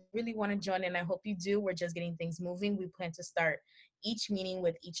guys really want to join in, I hope you do. We're just getting things moving. We plan to start each meeting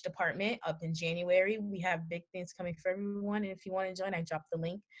with each department up in January. We have big things coming for everyone. And if you want to join, I dropped the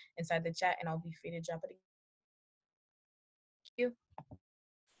link inside the chat and I'll be free to drop it again. Thank you.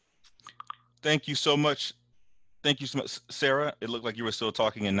 Thank you so much. Thank you so much, Sarah. It looked like you were still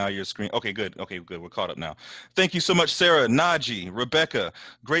talking and now your screen. Okay, good. Okay, good. We're caught up now. Thank you so much, Sarah, Najee, Rebecca.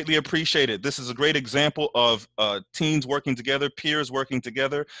 Greatly appreciated. This is a great example of teens working together, peers working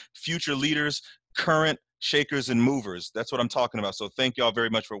together, future leaders, current shakers and movers. That's what I'm talking about. So thank y'all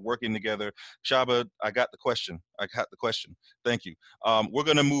very much for working together. Shaba, I got the question. Thank you. We're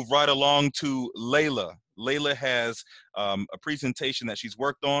going to move right along to Layla. Layla has a presentation that she's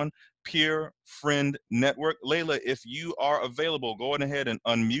worked on, Peer Friend Network. Layla, if you are available, go on ahead and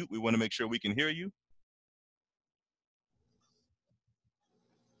unmute. We want to make sure we can hear you.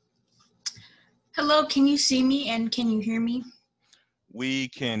 Hello, can you see me and can you hear me? We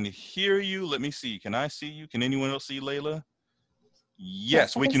can hear you. Let me see. Can I see you? Can anyone else see Layla?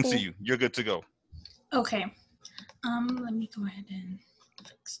 Yes, we can see you. You're good to go. Okay. Let me go ahead and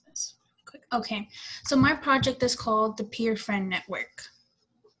fix this real quick. Okay, so my project is called the Peer Friend Network.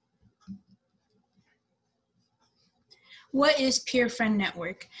 What is Peer Friend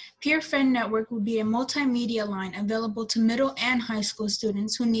Network? Peer Friend Network will be a multimedia line available to middle and high school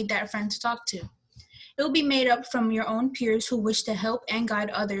students who need that friend to talk to. It will be made up from your own peers who wish to help and guide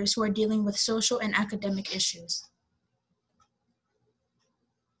others who are dealing with social and academic issues.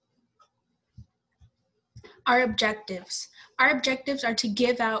 Our objectives. Our objectives are to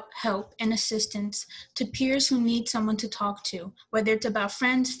give out help and assistance to peers who need someone to talk to, whether it's about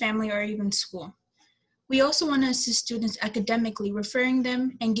friends, family, or even school. We also want to assist students academically, referring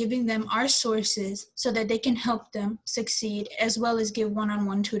them and giving them our sources so that they can help them succeed, as well as give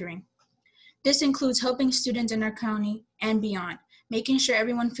one-on-one tutoring. This includes helping students in our county and beyond, making sure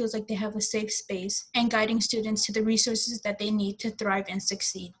everyone feels like they have a safe space, and guiding students to the resources that they need to thrive and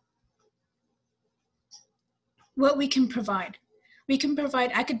succeed. What we can provide. We can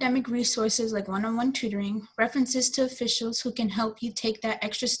provide academic resources like one-on-one tutoring, references to officials who can help you take that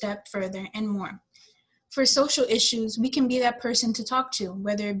extra step further, and more. For social issues, we can be that person to talk to,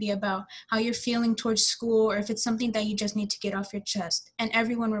 whether it be about how you're feeling towards school or if it's something that you just need to get off your chest, and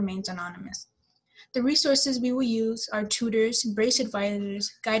everyone remains anonymous. The resources we will use are tutors, BRACE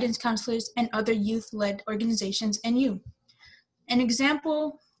advisors, guidance counselors, and other youth-led organizations, and you. An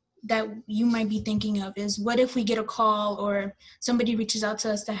example that you might be thinking of is, what if we get a call or somebody reaches out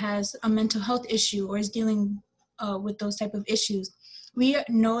to us that has a mental health issue or is dealing with those type of issues? We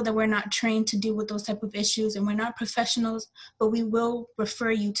know that we're not trained to deal with those type of issues and we're not professionals, but we will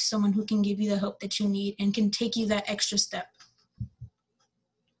refer you to someone who can give you the help that you need and can take you that extra step.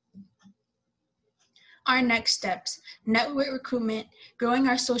 Our next steps: network recruitment, growing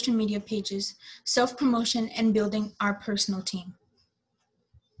our social media pages, self-promotion, and building our personal team.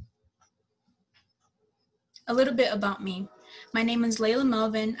 A little bit about me. My name is Layla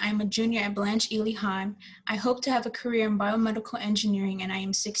Melvin. I'm a junior at Blanche Ely High. I hope to have a career in biomedical engineering, and I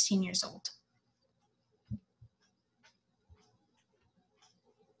am 16 years old.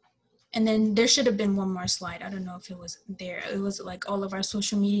 And then there should have been one more slide. I don't know if it was there. It was like all of our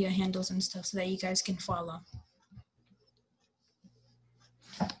social media handles and stuff so that you guys can follow.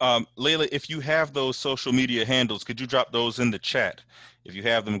 Layla, if you have those social media handles, could you drop those in the chat? If you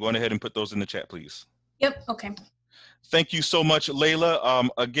have them, go ahead and put those in the chat, please. Yep, okay. Thank you so much, Layla.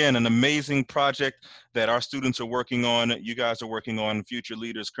 Again, an amazing project that our students are working on. You guys are working on future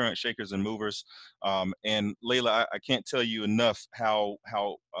leaders, current shakers and movers. And Layla, I can't tell you enough how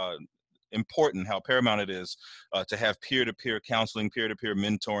important, how paramount it is to have peer-to-peer counseling, peer-to-peer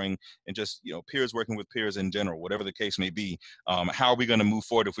mentoring, and just, you know, peers working with peers in general, whatever the case may be. How are we going to move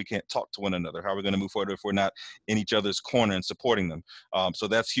forward if we can't talk to one another? How are we going to move forward if we're not in each other's corner and supporting them? So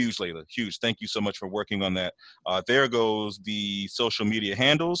that's huge, Layla, huge. Thank you so much for working on that. There goes the social media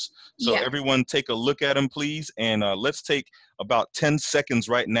handles. So Yeah. everyone take a look at them, please. And let's take about 10 seconds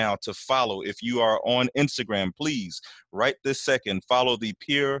right now to follow. If you are on Instagram, please, right this second, follow the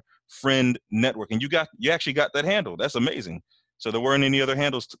Peer Friend Network. And you actually got that handle. That's amazing. So there weren't any other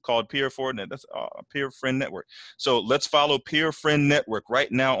handles called Peer Friend. That's Peer Friend Network. So let's follow Peer Friend Network right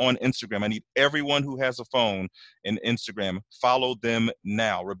now on Instagram. I need everyone who has a phone and Instagram, follow them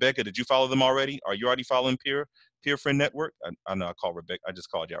now. Rebecca, did you follow them already? Are you already following Peer Friend Network? I know I called Rebecca. I just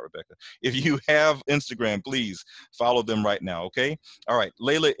called you out, Rebecca. If you have Instagram, please follow them right now. Okay. All right,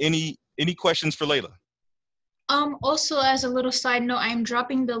 Layla. Any questions for Layla? Also, as a little side note, I'm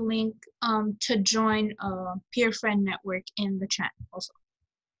dropping the link to join Peer Friend Network in the chat also.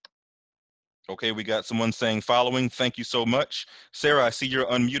 Okay, we got someone saying following. Thank you so much. Sarah, I see you're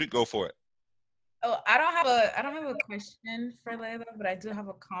unmuted. Go for it. Oh, I don't have a question for Layla, but I do have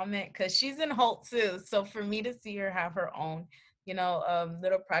a comment because she's in Holt too. So for me to see her have her own,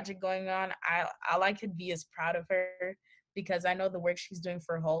 little project going on, I like to be as proud of her because I know the work she's doing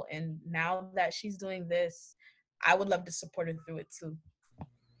for Holt, and now that she's doing this, I would love to support her through it too.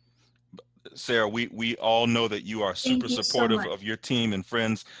 Sarah, we all know that you are super supportive of your team and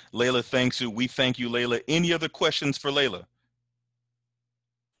friends. Layla thanks you. We thank you, Layla. Any other questions for Layla?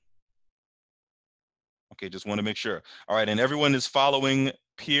 Okay, just want to make sure. All right, and everyone is following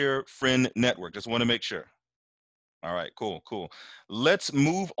Peer Friend Network. Just want to make sure. All right, cool. Let's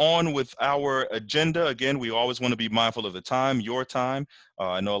move on with our agenda. Again, we always want to be mindful of the time, your time.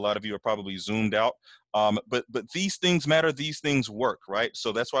 I know a lot of you are probably zoomed out, but these things matter. These things work, right?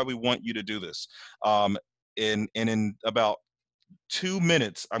 So that's why we want you to do this. In about 2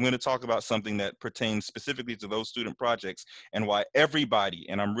 minutes, I'm going to talk about something that pertains specifically to those student projects and why everybody,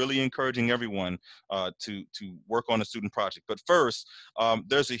 and I'm really encouraging everyone to work on a student project. But first,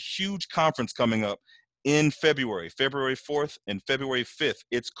 there's a huge conference coming up in February 4th and February 5th.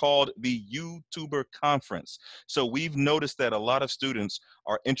 It's called the YouTuber Conference. So we've noticed that a lot of students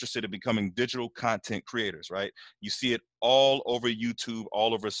are interested in becoming digital content creators, right? You see it all over YouTube,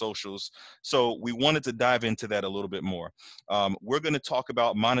 all over socials. So we wanted to dive into that a little bit more. We're going to talk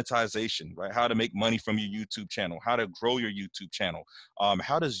about monetization, right? How to make money from your YouTube channel, how to grow your YouTube channel.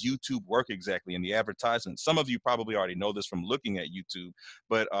 How does YouTube work exactly in the advertisement? Some of you probably already know this from looking at YouTube,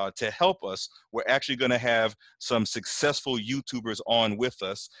 but to help us, we're actually going to have some successful YouTubers on with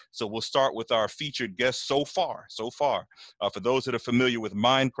us. So we'll start with our featured guest so far. For those that are familiar with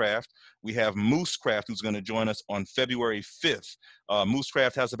Minecraft, we have Moosecraft, who's going to join us on February 5th.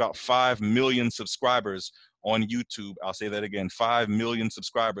 Moosecraft has about 5 million subscribers on YouTube. I'll say that again, 5 million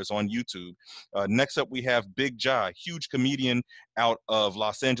subscribers on YouTube. Next up, we have Big Jai, huge comedian out of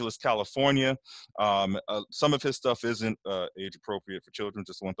Los Angeles, California. Some of his stuff isn't age appropriate for children,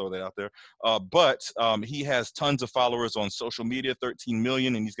 just want to throw that out there. But he has tons of followers on social media, 13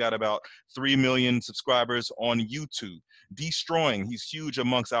 million, and he's got about 3 million subscribers on YouTube. Destroying, he's huge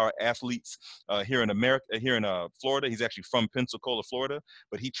amongst our athletes here in America, here in Florida. He's actually from Pensacola, Florida,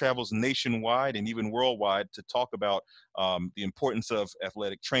 but he travels nationwide and even worldwide to talk about the importance of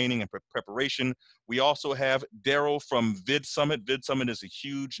athletic training and preparation. We also have Daryl from Vid Summit. Vid Summit is a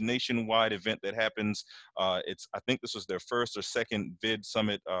huge nationwide event that happens. I think this was their first or second Vid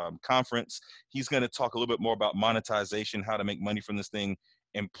Summit conference. He's going to talk a little bit more about monetization, how to make money from this thing,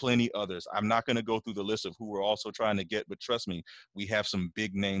 and plenty others. I'm not going to go through the list of who we're also trying to get, but trust me, we have some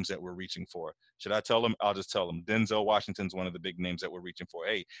big names that we're reaching for. Should I tell them? I'll just tell them. Denzel Washington's one of the big names that we're reaching for.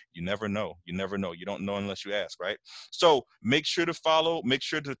 Hey, you never know. You never know. You don't know unless you ask, right? So make sure to follow. Make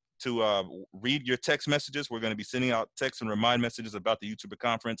sure to read your text messages. We're going to be sending out text and remind messages about the YouTuber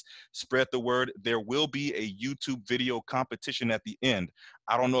conference. Spread the word. There will be a YouTube video competition at the end.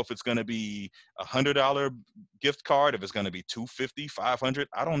 I don't know if it's going to be $100 gift card, if it's going to be $250, $500.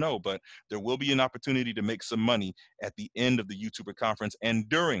 I don't know, but there will be an opportunity to make some money at the end of the YouTuber conference and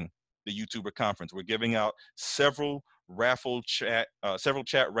during the YouTuber conference. We're giving out several chat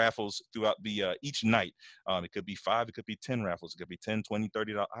raffles throughout the each night. It could be 5, it could be 10 raffles, it could be 10, 20,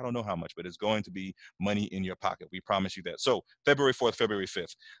 $30. I don't know how much, but it's going to be money in your pocket. We promise you that. So February 4th, February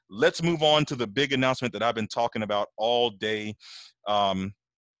 5th. Let's move on to the big announcement that I've been talking about all day.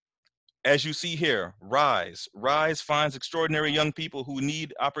 As you see here, RISE finds extraordinary young people who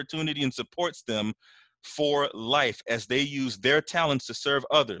need opportunity and supports them for life as they use their talents to serve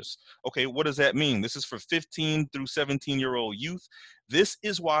others. Okay, what does that mean? This is for 15 through 17-year-old youth. This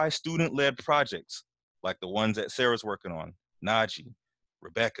is why student-led projects like the ones that Sarah's working on, Naji,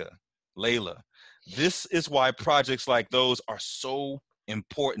 Rebecca, Layla, this is why projects like those are so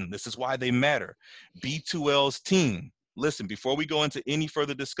important. This is why they matter. B2L's team. Listen, before we go into any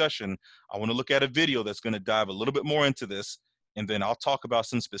further discussion, I want to look at a video that's going to dive a little bit more into this, and then I'll talk about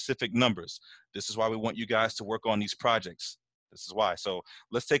some specific numbers. This is why we want you guys to work on these projects. This is why. So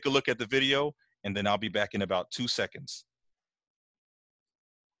let's take a look at the video, and then I'll be back in about 2 seconds.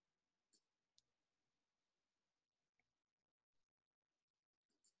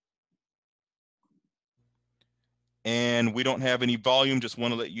 And we don't have any volume, just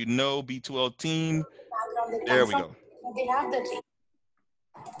want to let you know, B2L team. There we go. They have the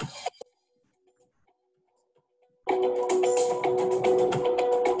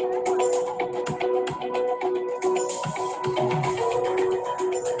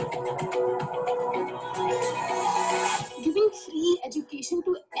giving free education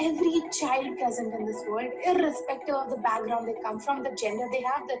to every child present in this world, irrespective of the background they come from, the gender they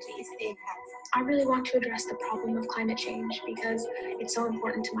have, the race they have. I really want to address the problem of climate change because it's so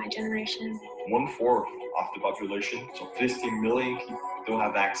important to my generation. 1/4 of the population, so 15 million people, don't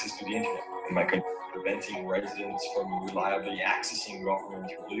have access to the internet. In my country, preventing residents from reliably accessing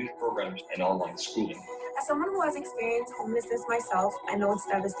government relief programs and online schooling. As someone who has experienced homelessness myself, I know its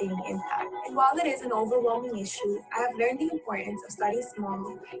devastating impact. And while it is an overwhelming issue, I have learned the importance of starting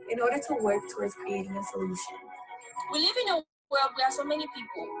small in order to work towards creating a solution. We live in a world where so many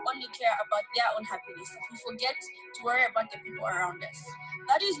people only care about their own happiness. We forget to worry about the people around us.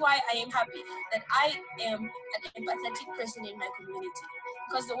 That is why I am happy that I am an empathetic person in my community,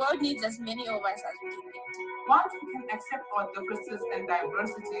 because the world needs as many of us as we can get. Once we can accept our differences and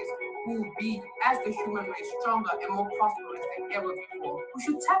diversities, we will be, as the human race, stronger and more prosperous than ever before. We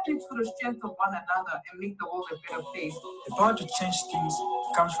should tap into the strength of one another and make the world a better place. The power to change things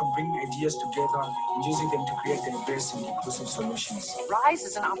comes from bringing ideas together and using them to create diverse and inclusive solutions. RISE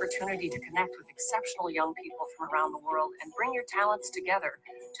is an opportunity to connect with exceptional young people from around the world and bring your talents together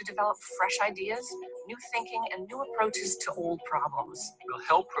to develop fresh ideas, new thinking, and new approaches to old problems. We'll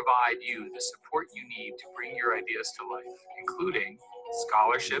help provide you the support you need to bring your ideas to life, including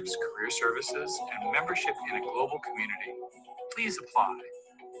scholarships, career services, and membership in a global community. Please apply.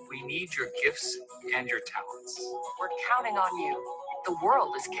 We need your gifts and your talents. We're counting on you. The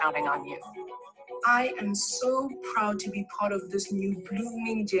world is counting on you. I am so proud to be part of this new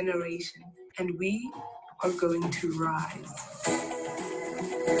blooming generation, and we are going to rise.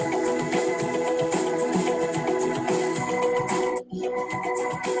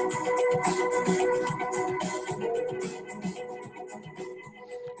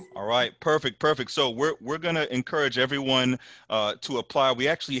 All right, perfect. So we're gonna encourage everyone to apply. We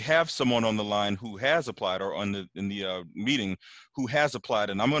actually have someone on the line who has applied, or in the meeting who has applied,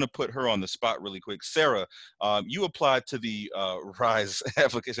 and I'm gonna put her on the spot really quick. Sarah, you applied to the RISE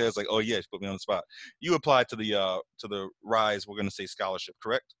application. I was like, oh yeah, she put me on the spot. You applied to the RISE, we're gonna say scholarship,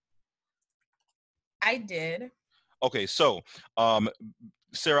 correct? I did. Okay, so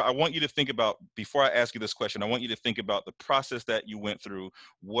Sarah, I want you to think about, before I ask you this question, I want you to think about the process that you went through,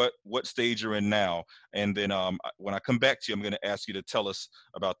 what stage you're in now, and then when I come back to you, I'm going to ask you to tell us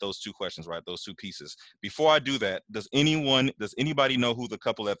about those two questions, right? Those two pieces. Before I do that, does anybody know who the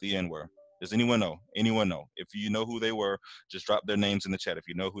couple at the end were? Does anyone know? Anyone know? If you know who they were, just drop their names in the chat. If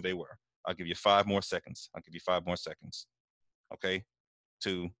you know who they were, I'll give you 5 more seconds. I'll give you 5 more seconds. Okay,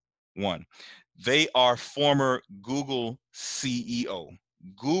 2, 1. They are former Google CEO.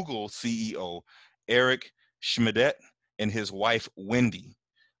 Google CEO Eric Schmidt and his wife Wendy.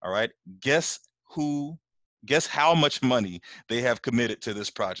 All right, guess how much money they have committed to this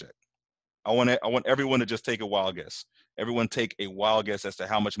project. I want everyone to just take a wild guess. Everyone take a wild guess as to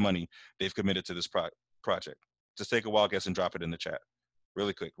how much money they've committed to this project. Just take a wild guess and drop it in the chat.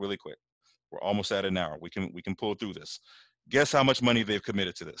 Really quick. We're almost at an hour. We can pull through this. Guess how much money they've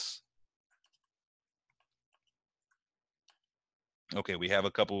committed to this. Okay, we have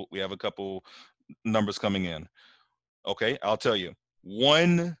a couple numbers coming in. Okay, I'll tell you.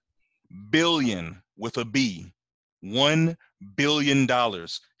 1 billion with a B. $1 billion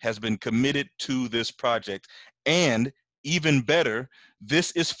has been committed to this project. And even better,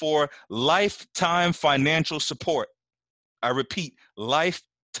 this is for lifetime financial support. I repeat,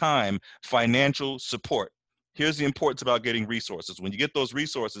 lifetime financial support. Here's the importance about getting resources. When you get those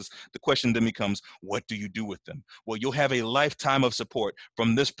resources, the question then becomes, what do you do with them? Well, you'll have a lifetime of support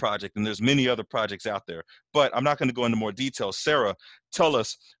from this project, and there's many other projects out there. But I'm not going to go into more detail. Sarah, tell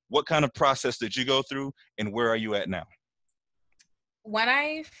us, what kind of process did you go through, and where are you at now? When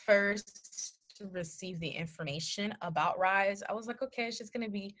I first received the information about RISE, I was like, okay, it's just going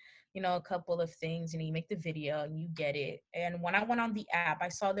to be, a couple of things. You make the video and you get it. And when I went on the app, I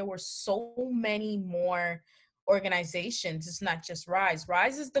saw there were so many more organizations. It's not just RISE.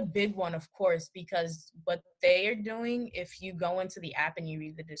 RISE is the big one, of course, because what they are doing, if you go into the app and you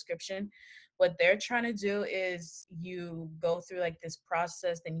read the description, what they're trying to do is you go through like this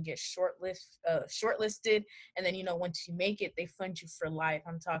process, then you get shortlisted, and then once you make it, they fund you for life.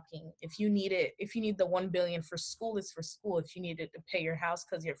 I'm talking, if you need the 1 billion for school, it's for school. If you need it to pay your house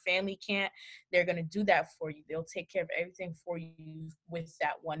because your family can't, they're going to do that for you. They'll take care of everything for you with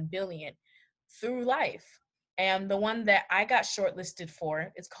that 1 billion through life. And the one that I got shortlisted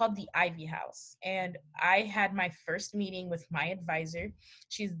for, it's called the Ivy House. And I had my first meeting with my advisor.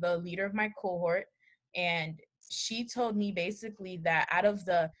 She's the leader of my cohort. And she told me basically that out of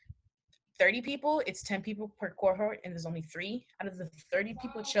the 30 people, it's 10 people per cohort, and there's only 3. Out of the 30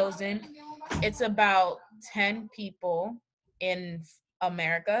 people chosen, it's about 10 people in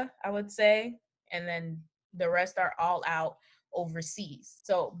America, I would say. And then the rest are all out overseas.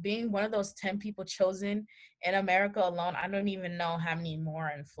 So being one of those 10 people chosen in America alone, I don't even know how many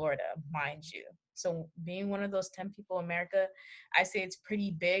more in Florida, mind you. So being one of those 10 people in America, I say it's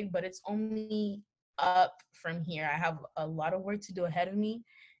pretty big, but it's only up from here. I have a lot of work to do ahead of me.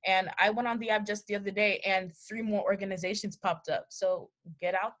 And I went on the app just the other day and 3 more organizations popped up. So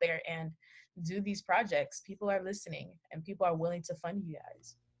get out there and do these projects. People are listening and people are willing to fund you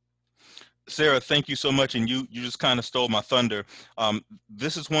guys. Sarah, thank you so much. And you just kind of stole my thunder.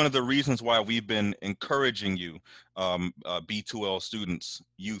 This is one of the reasons why we've been encouraging you, B2L students,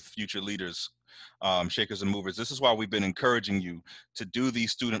 youth, future leaders, shakers and movers. This is why we've been encouraging you to do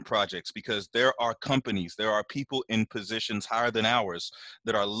these student projects, because there are companies, there are people in positions higher than ours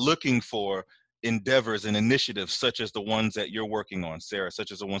that are looking for endeavors and initiatives such as the ones that you're working on, Sarah,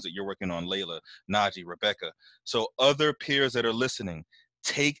 such as the ones that you're working on, Layla, Naji, Rebecca. So other peers that are listening,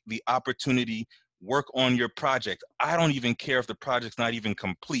 take the opportunity, work on your project. I don't even care if the project's not even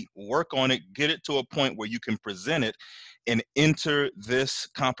complete. Work on it, get it to a point where you can present it and enter this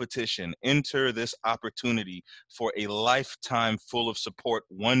competition, enter this opportunity for a lifetime full of support,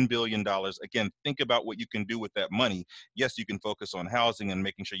 $1 billion. Again, think about what you can do with that money. Yes, you can focus on housing and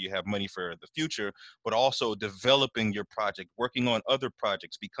making sure you have money for the future, but also developing your project, working on other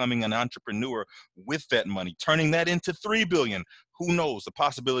projects, becoming an entrepreneur with that money, turning that into $3 billion. Who knows? The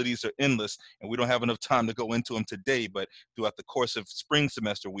possibilities are endless, and we don't have enough time to go into them today, but throughout the course of spring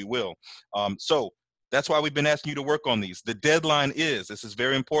semester, we will. So that's why we've been asking you to work on these. The deadline is, this is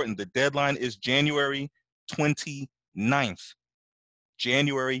very important, the deadline is January 29th.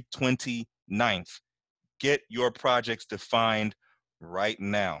 January 29th. Get your projects defined right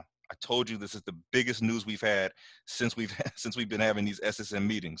now. I told you this is the biggest news we've had since we've been having these SSN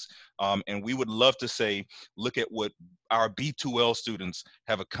meetings. And we would love to say, look at what our B2L students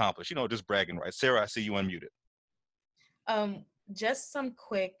have accomplished. Just bragging rights. Sarah, I see you unmuted. Just some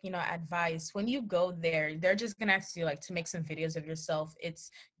quick, advice. When you go there, they're just gonna ask you to make some videos of yourself.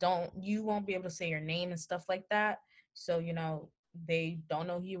 You won't be able to say your name and stuff like that. So, they don't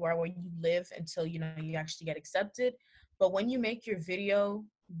know who you are, where you live until, you actually get accepted. But when you make your video,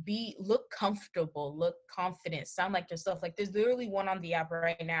 look comfortable, look confident, sound like yourself. There's literally one on the app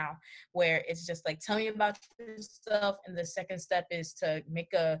right now where it's just tell me about yourself. And the second step is to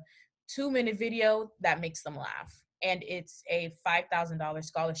make a 2-minute video that makes them laugh. And it's a $5,000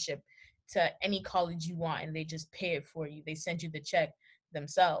 scholarship to any college you want, and they just pay it for you. They send you the check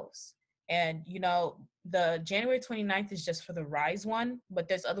themselves. And, the January 29th is just for the RISE one, but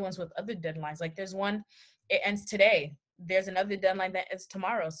there's other ones with other deadlines. There's one, it ends today. There's another deadline that ends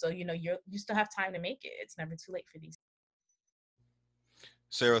tomorrow. So, you still have time to make it. It's never too late for these.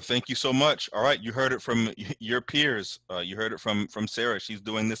 Sarah, thank you so much. All right, you heard it from your peers. You heard it from Sarah. She's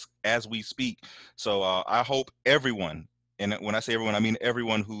doing this as we speak. So I hope everyone, and when I say everyone, I mean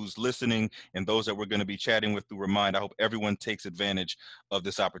everyone who's listening and those that we're going to be chatting with through Remind, I hope everyone takes advantage of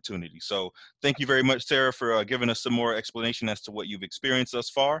this opportunity. So thank you very much, Sarah, for giving us some more explanation as to what you've experienced thus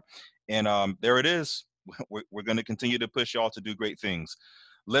far. And there it is. We're going to continue to push y'all to do great things.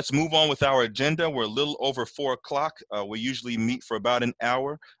 let's move on with our agenda. We're a little over 4 o'clock. We usually meet for about an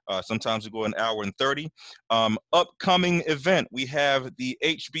hour. Sometimes we go an hour and 30. Upcoming event, we have the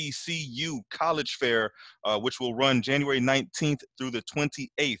HBCU College Fair, which will run January 19th through the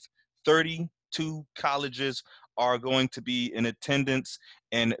 28th. 32 colleges are going to be in attendance,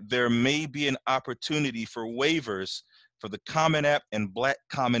 and there may be an opportunity for waivers for the Common App and Black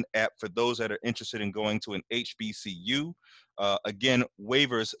Common App for those that are interested in going to an HBCU. Again,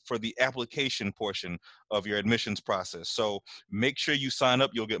 waivers for the application portion of your admissions process. So make sure you sign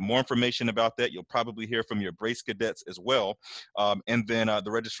up. You'll get more information about that. You'll probably hear from your Brace cadets as well. And then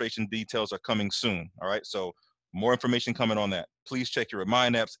the registration details are coming soon. All right. So more information coming on that. Please check your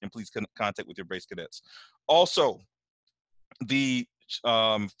Remind apps and please contact with your Brace cadets. Also, the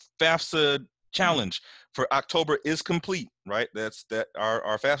FAFSA challenge for October is complete, right?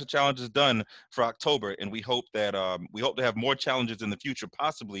 Our FAFSA challenge is done for October, and we hope that we hope to have more challenges in the future,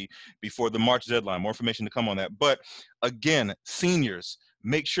 possibly before the March deadline. More information to come on that. But again, seniors,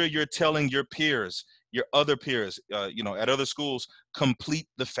 make sure you're telling your peers, your other peers, at other schools, complete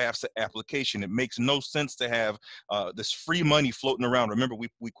the FAFSA application. It makes no sense to have this free money floating around. Remember,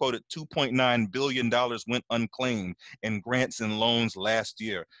 we quoted $2.9 billion went unclaimed in grants and loans last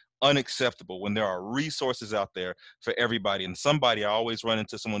year. Unacceptable when there are resources out there for everybody. And I always run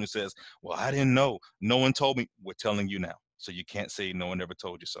into someone who says, well, I didn't know. No one told me. We're telling you now. So you can't say no one ever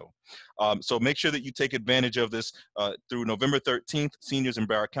told you so. So make sure that you take advantage of this. Through November 13th, seniors in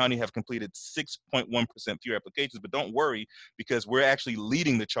Broward County have completed 6.1% fewer applications, but don't worry, because we're actually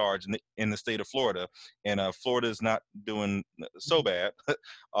leading the charge in the state of Florida, and Florida is not doing so bad.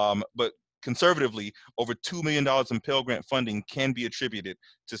 But conservatively, over $2 million in Pell Grant funding can be attributed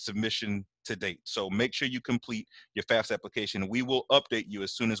to submission to date. So make sure you complete your FAFSA application. We will update you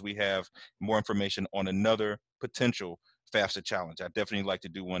as soon as we have more information on another potential FAFSA challenge. I'd definitely like to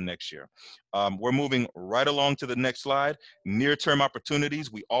do one next year. We're moving right along to the next slide. Near-term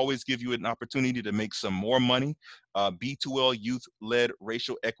opportunities. We always give you an opportunity to make some more money. B2L Youth-Led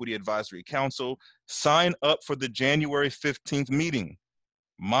Racial Equity Advisory Council. Sign up for the January 15th meeting.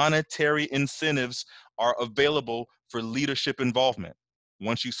 Monetary incentives are available for leadership involvement.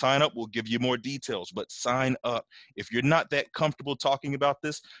 Once you sign up, we'll give you more details, but sign up. If you're not that comfortable talking about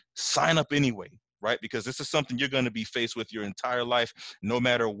this, sign up anyway, right? Because this is something you're going to be faced with your entire life, no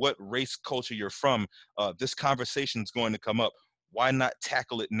matter what race, culture you're from. This conversation is going to come up. Why not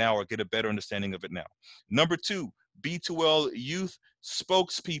tackle it now or get a better understanding of it now? Number 2, B2L Youth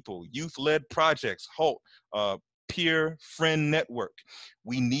Spokespeople, Youth-Led Projects, HALT, Peer Friend Network.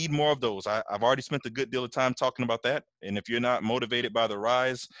 We need more of those. I've already spent a good deal of time talking about that. And if you're not motivated by the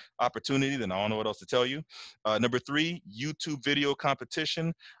RISE opportunity, then I don't know what else to tell you. Number 3, YouTube video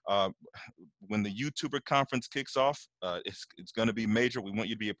competition. When the YouTuber conference kicks off, it's going to be major. We want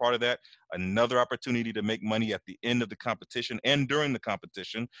you to be a part of that. Another opportunity to make money at the end of the competition and during the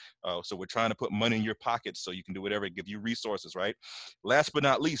competition. So we're trying to put money in your pockets so you can do whatever, give you resources, right? Last but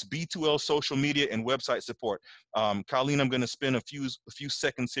not least, B2L social media and website support. Colleen, I'm going to spend a few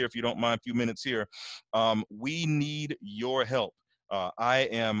seconds here, if you don't mind, a few minutes here. We need your help.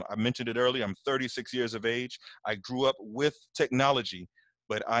 I mentioned it earlier, I'm 36 years of age. I grew up with technology,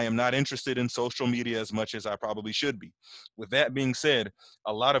 but I am not interested in social media as much as I probably should be. With that being said,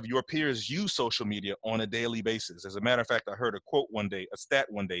 a lot of your peers use social media on a daily basis. As a matter of fact, I heard a stat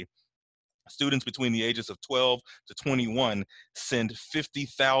one day. Students between the ages of 12 to 21 send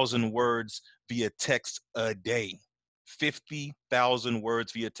 50,000 words via text a day. 50,000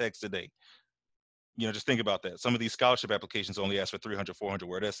 words via text a day. Just think about that. Some of these scholarship applications only ask for 300, 400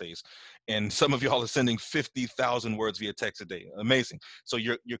 word essays. And some of y'all are sending 50,000 words via text a day. Amazing. So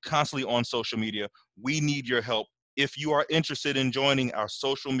you're constantly on social media. We need your help. If you are interested in joining our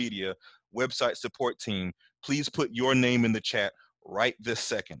social media website support team, please put your name in the chat right this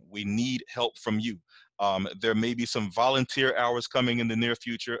second. We need help from you. There may be some volunteer hours coming in the near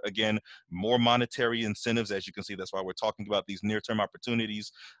future. Again, more monetary incentives, as you can see. That's why we're talking about these near-term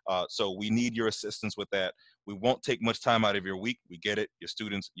opportunities. So we need your assistance with that. We won't take much time out of your week. We get it. You're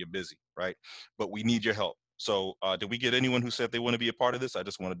students, you're busy, right? But we need your help. So did we get anyone who said they want to be a part of this? I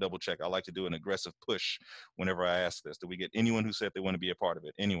just want to double check. I like to do an aggressive push whenever I ask this. Did we get anyone who said they want to be a part of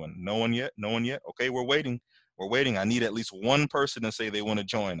it? Anyone? No one yet? No one yet? Okay, we're waiting. We're waiting. I need at least one person to say they want to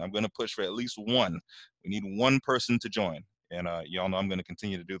join. I'm going to push for at least one. We need one person to join. And y'all know I'm going to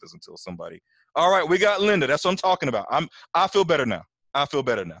continue to do this until somebody. All right, we got Linda. That's what I'm talking about. I feel better now. I feel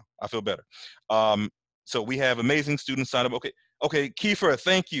better now. I feel better. So we have amazing students sign up. Okay, Kiefer,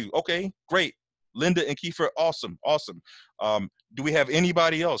 thank you. Okay, great. Linda and Kiefer, awesome, awesome. Do we have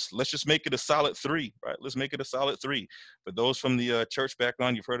anybody else? Let's just make it a solid 3, right? Let's make it a solid 3. For those from the church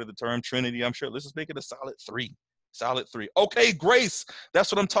background, you've heard of the term Trinity, I'm sure. Let's just make it a solid 3. Solid 3. Okay, Grace,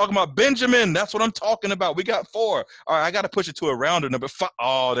 that's what I'm talking about. Benjamin, that's what I'm talking about. We got 4. All right, I got to push it to a rounder number 5.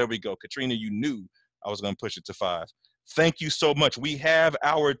 Oh, there we go. Katrina, you knew I was going to push it to 5. Thank you so much. We have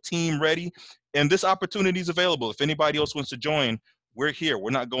our team ready, and this opportunity is available. If anybody else wants to join, we're here.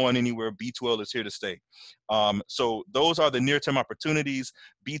 We're not going anywhere. B2L is here to stay. So those are the near-term opportunities.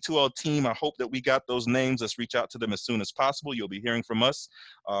 B2L team, I hope that we got those names. Let's reach out to them as soon as possible. You'll be hearing from us.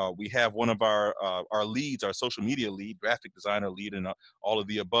 We have one of our leads, our social media lead, graphic designer lead, and all of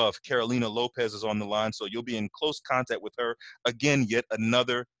the above. Carolina Lopez is on the line, so you'll be in close contact with her. Again, yet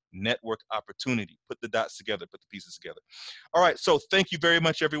another network opportunity. Put the dots together, put the pieces together. All right, so thank you very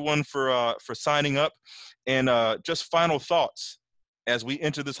much, everyone, for signing up. And just final thoughts. As we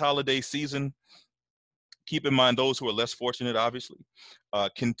enter this holiday season, keep in mind those who are less fortunate, obviously.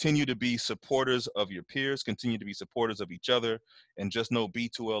 Continue to be supporters of your peers, continue to be supporters of each other, and just know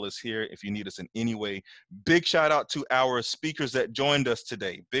B2L is here if you need us in any way. Big shout out to our speakers that joined us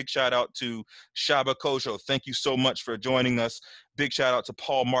today. Big shout out to Shaba Kojo. Thank you so much for joining us. Big shout out to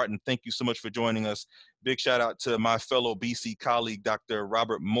Paul Martin. Thank you so much for joining us. Big shout out to my fellow BC colleague, Dr.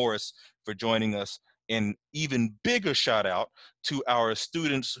 Robert Morris, for joining us. And even bigger shout out to our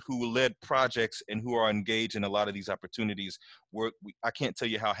students who led projects and who are engaged in a lot of these opportunities. I can't tell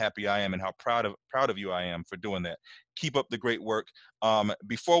you how happy I am and how proud of you I am for doing that. Keep up the great work.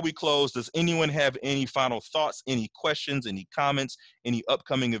 Before we close, does anyone have any final thoughts, any questions, any comments, any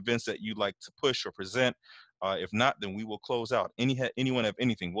upcoming events that you'd like to push or present? If not, then we will close out. Anyone have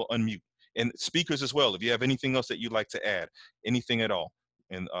anything? We'll unmute. And speakers as well, if you have anything else that you'd like to add, anything at all.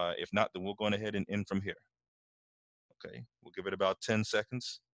 And if not, then we'll go ahead and end from here. Okay, we'll give it about 10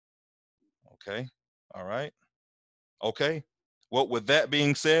 seconds. Okay, all right. Okay, well, with that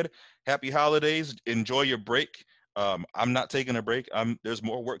being said, happy holidays. Enjoy your break. I'm not taking a break. There's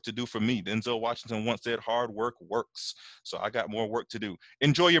more work to do for me. Denzel Washington once said, hard work works. So I got more work to do.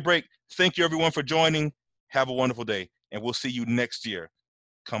 Enjoy your break. Thank you, everyone, for joining. Have a wonderful day, and we'll see you next year.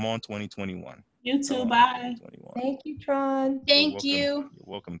 Come on, 2021. You too. Bye. Thank you, Tron. Thank you. You're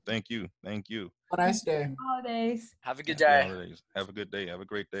welcome. Thank you. Thank you. Have a nice day. Holidays. Have a good Happy day. holidays. Have a good day. Have a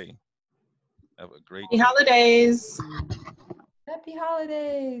great day. Have a great Happy holidays. Happy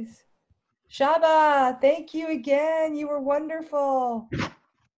holidays. Shaba, thank you again. You were wonderful.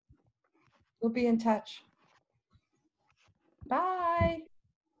 We'll be in touch. Bye.